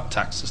to cut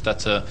taxes.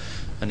 That's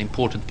an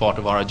important part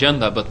of our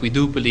agenda. But we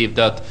do believe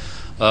that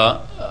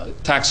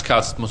tax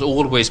cuts must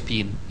always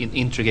be an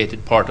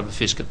integrated part of a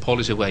fiscal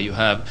policy where you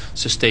have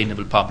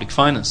sustainable public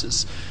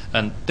finances.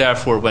 And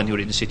therefore, when you're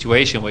in a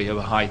situation where you have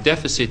a high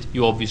deficit,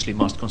 you obviously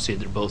must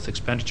consider both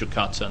expenditure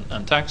cuts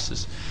and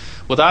taxes.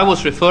 What I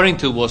was referring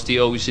to was the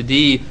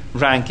OECD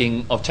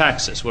ranking of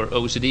taxes, where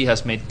OECD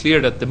has made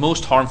clear that the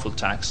most harmful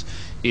tax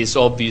is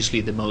obviously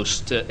the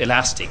most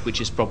elastic,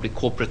 which is probably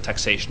corporate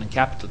taxation and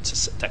capital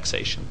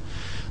taxation.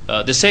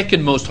 The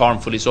second most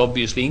harmful is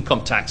obviously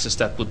income taxes.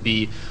 That would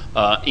be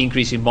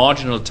increasing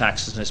marginal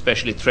taxes and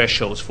especially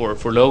thresholds for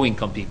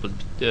low-income people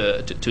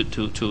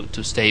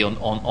to stay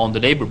on the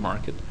labour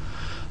market.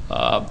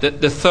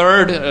 The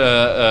third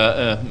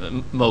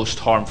most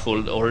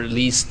harmful or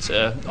least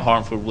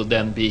harmful would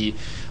then be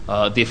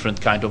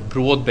different kind of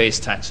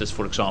broad-based taxes,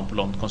 for example,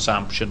 on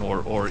consumption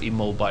or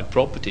immobile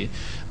property.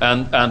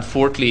 And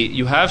fourthly,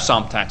 you have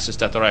some taxes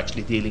that are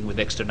actually dealing with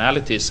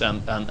externalities,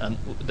 and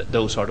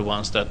those are the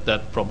ones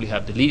that probably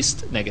have the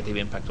least negative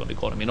impact on the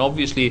economy. And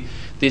obviously,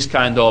 this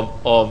kind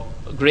of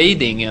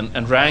grading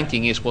and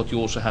ranking is what you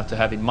also have to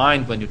have in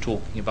mind when you're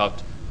talking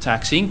about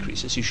tax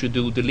increases. You should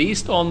do the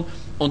least on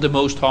the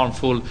most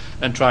harmful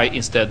and try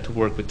instead to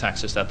work with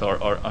taxes that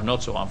are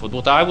not so harmful.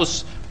 What I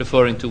was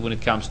referring to when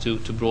it comes to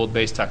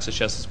broad-based taxes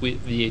such as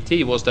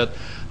VAT was that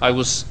I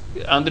was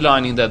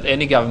underlining that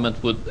any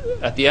government would,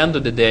 at the end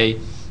of the day,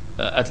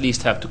 at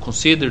least have to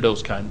consider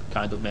those kind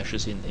of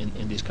measures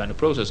in this kind of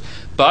process.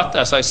 But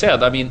as I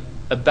said, I mean,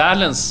 a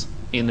balance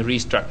in the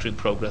restructuring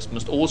progress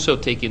must also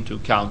take into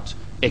account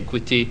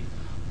equity,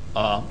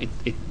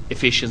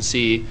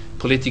 efficiency,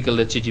 political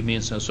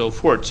legitimacy, and so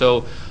forth.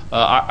 So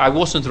I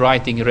wasn't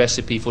writing a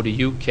recipe for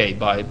the UK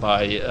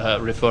by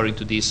referring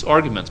to these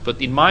arguments.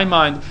 But in my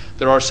mind,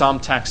 there are some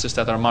taxes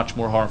that are much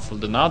more harmful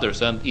than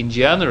others. And in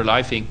general,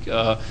 I think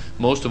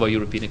most of our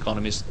European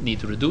economies need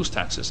to reduce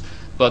taxes.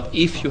 But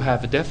if you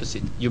have a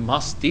deficit, you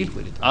must deal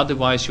with it.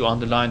 Otherwise, you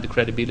underline the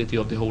credibility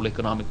of the whole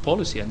economic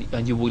policy,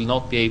 and you will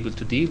not be able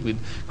to deal with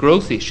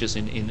growth issues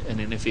in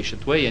an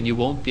efficient way, and you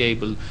won't be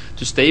able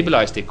to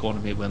stabilize the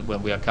economy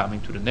when we are coming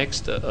to the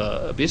next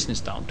business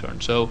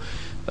downturn. So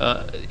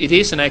it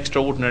is an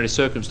extraordinary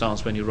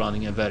circumstance when you're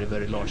running a very,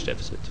 very large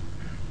deficit.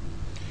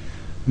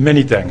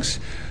 Many thanks.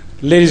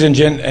 Ladies and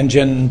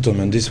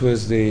gentlemen, this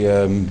was the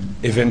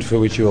event for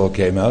which you all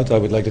came out. I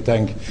would like to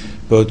thank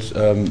both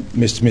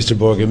Mr.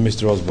 Borg and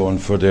Mr. Osborne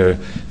for their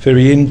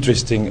very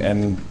interesting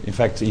and, in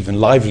fact, even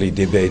lively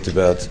debate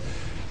about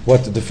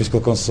what the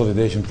fiscal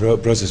consolidation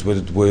process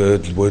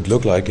would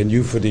look like, and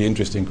you for the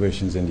interesting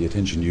questions and the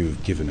attention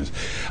you've given us.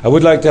 I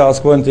would like to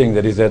ask one thing,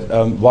 that is that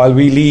while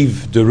we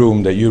leave the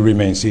room, that you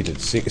remain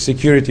seated.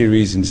 Security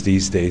reasons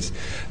these days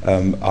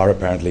are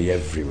apparently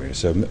everywhere.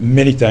 So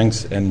many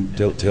thanks, and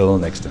till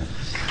next time.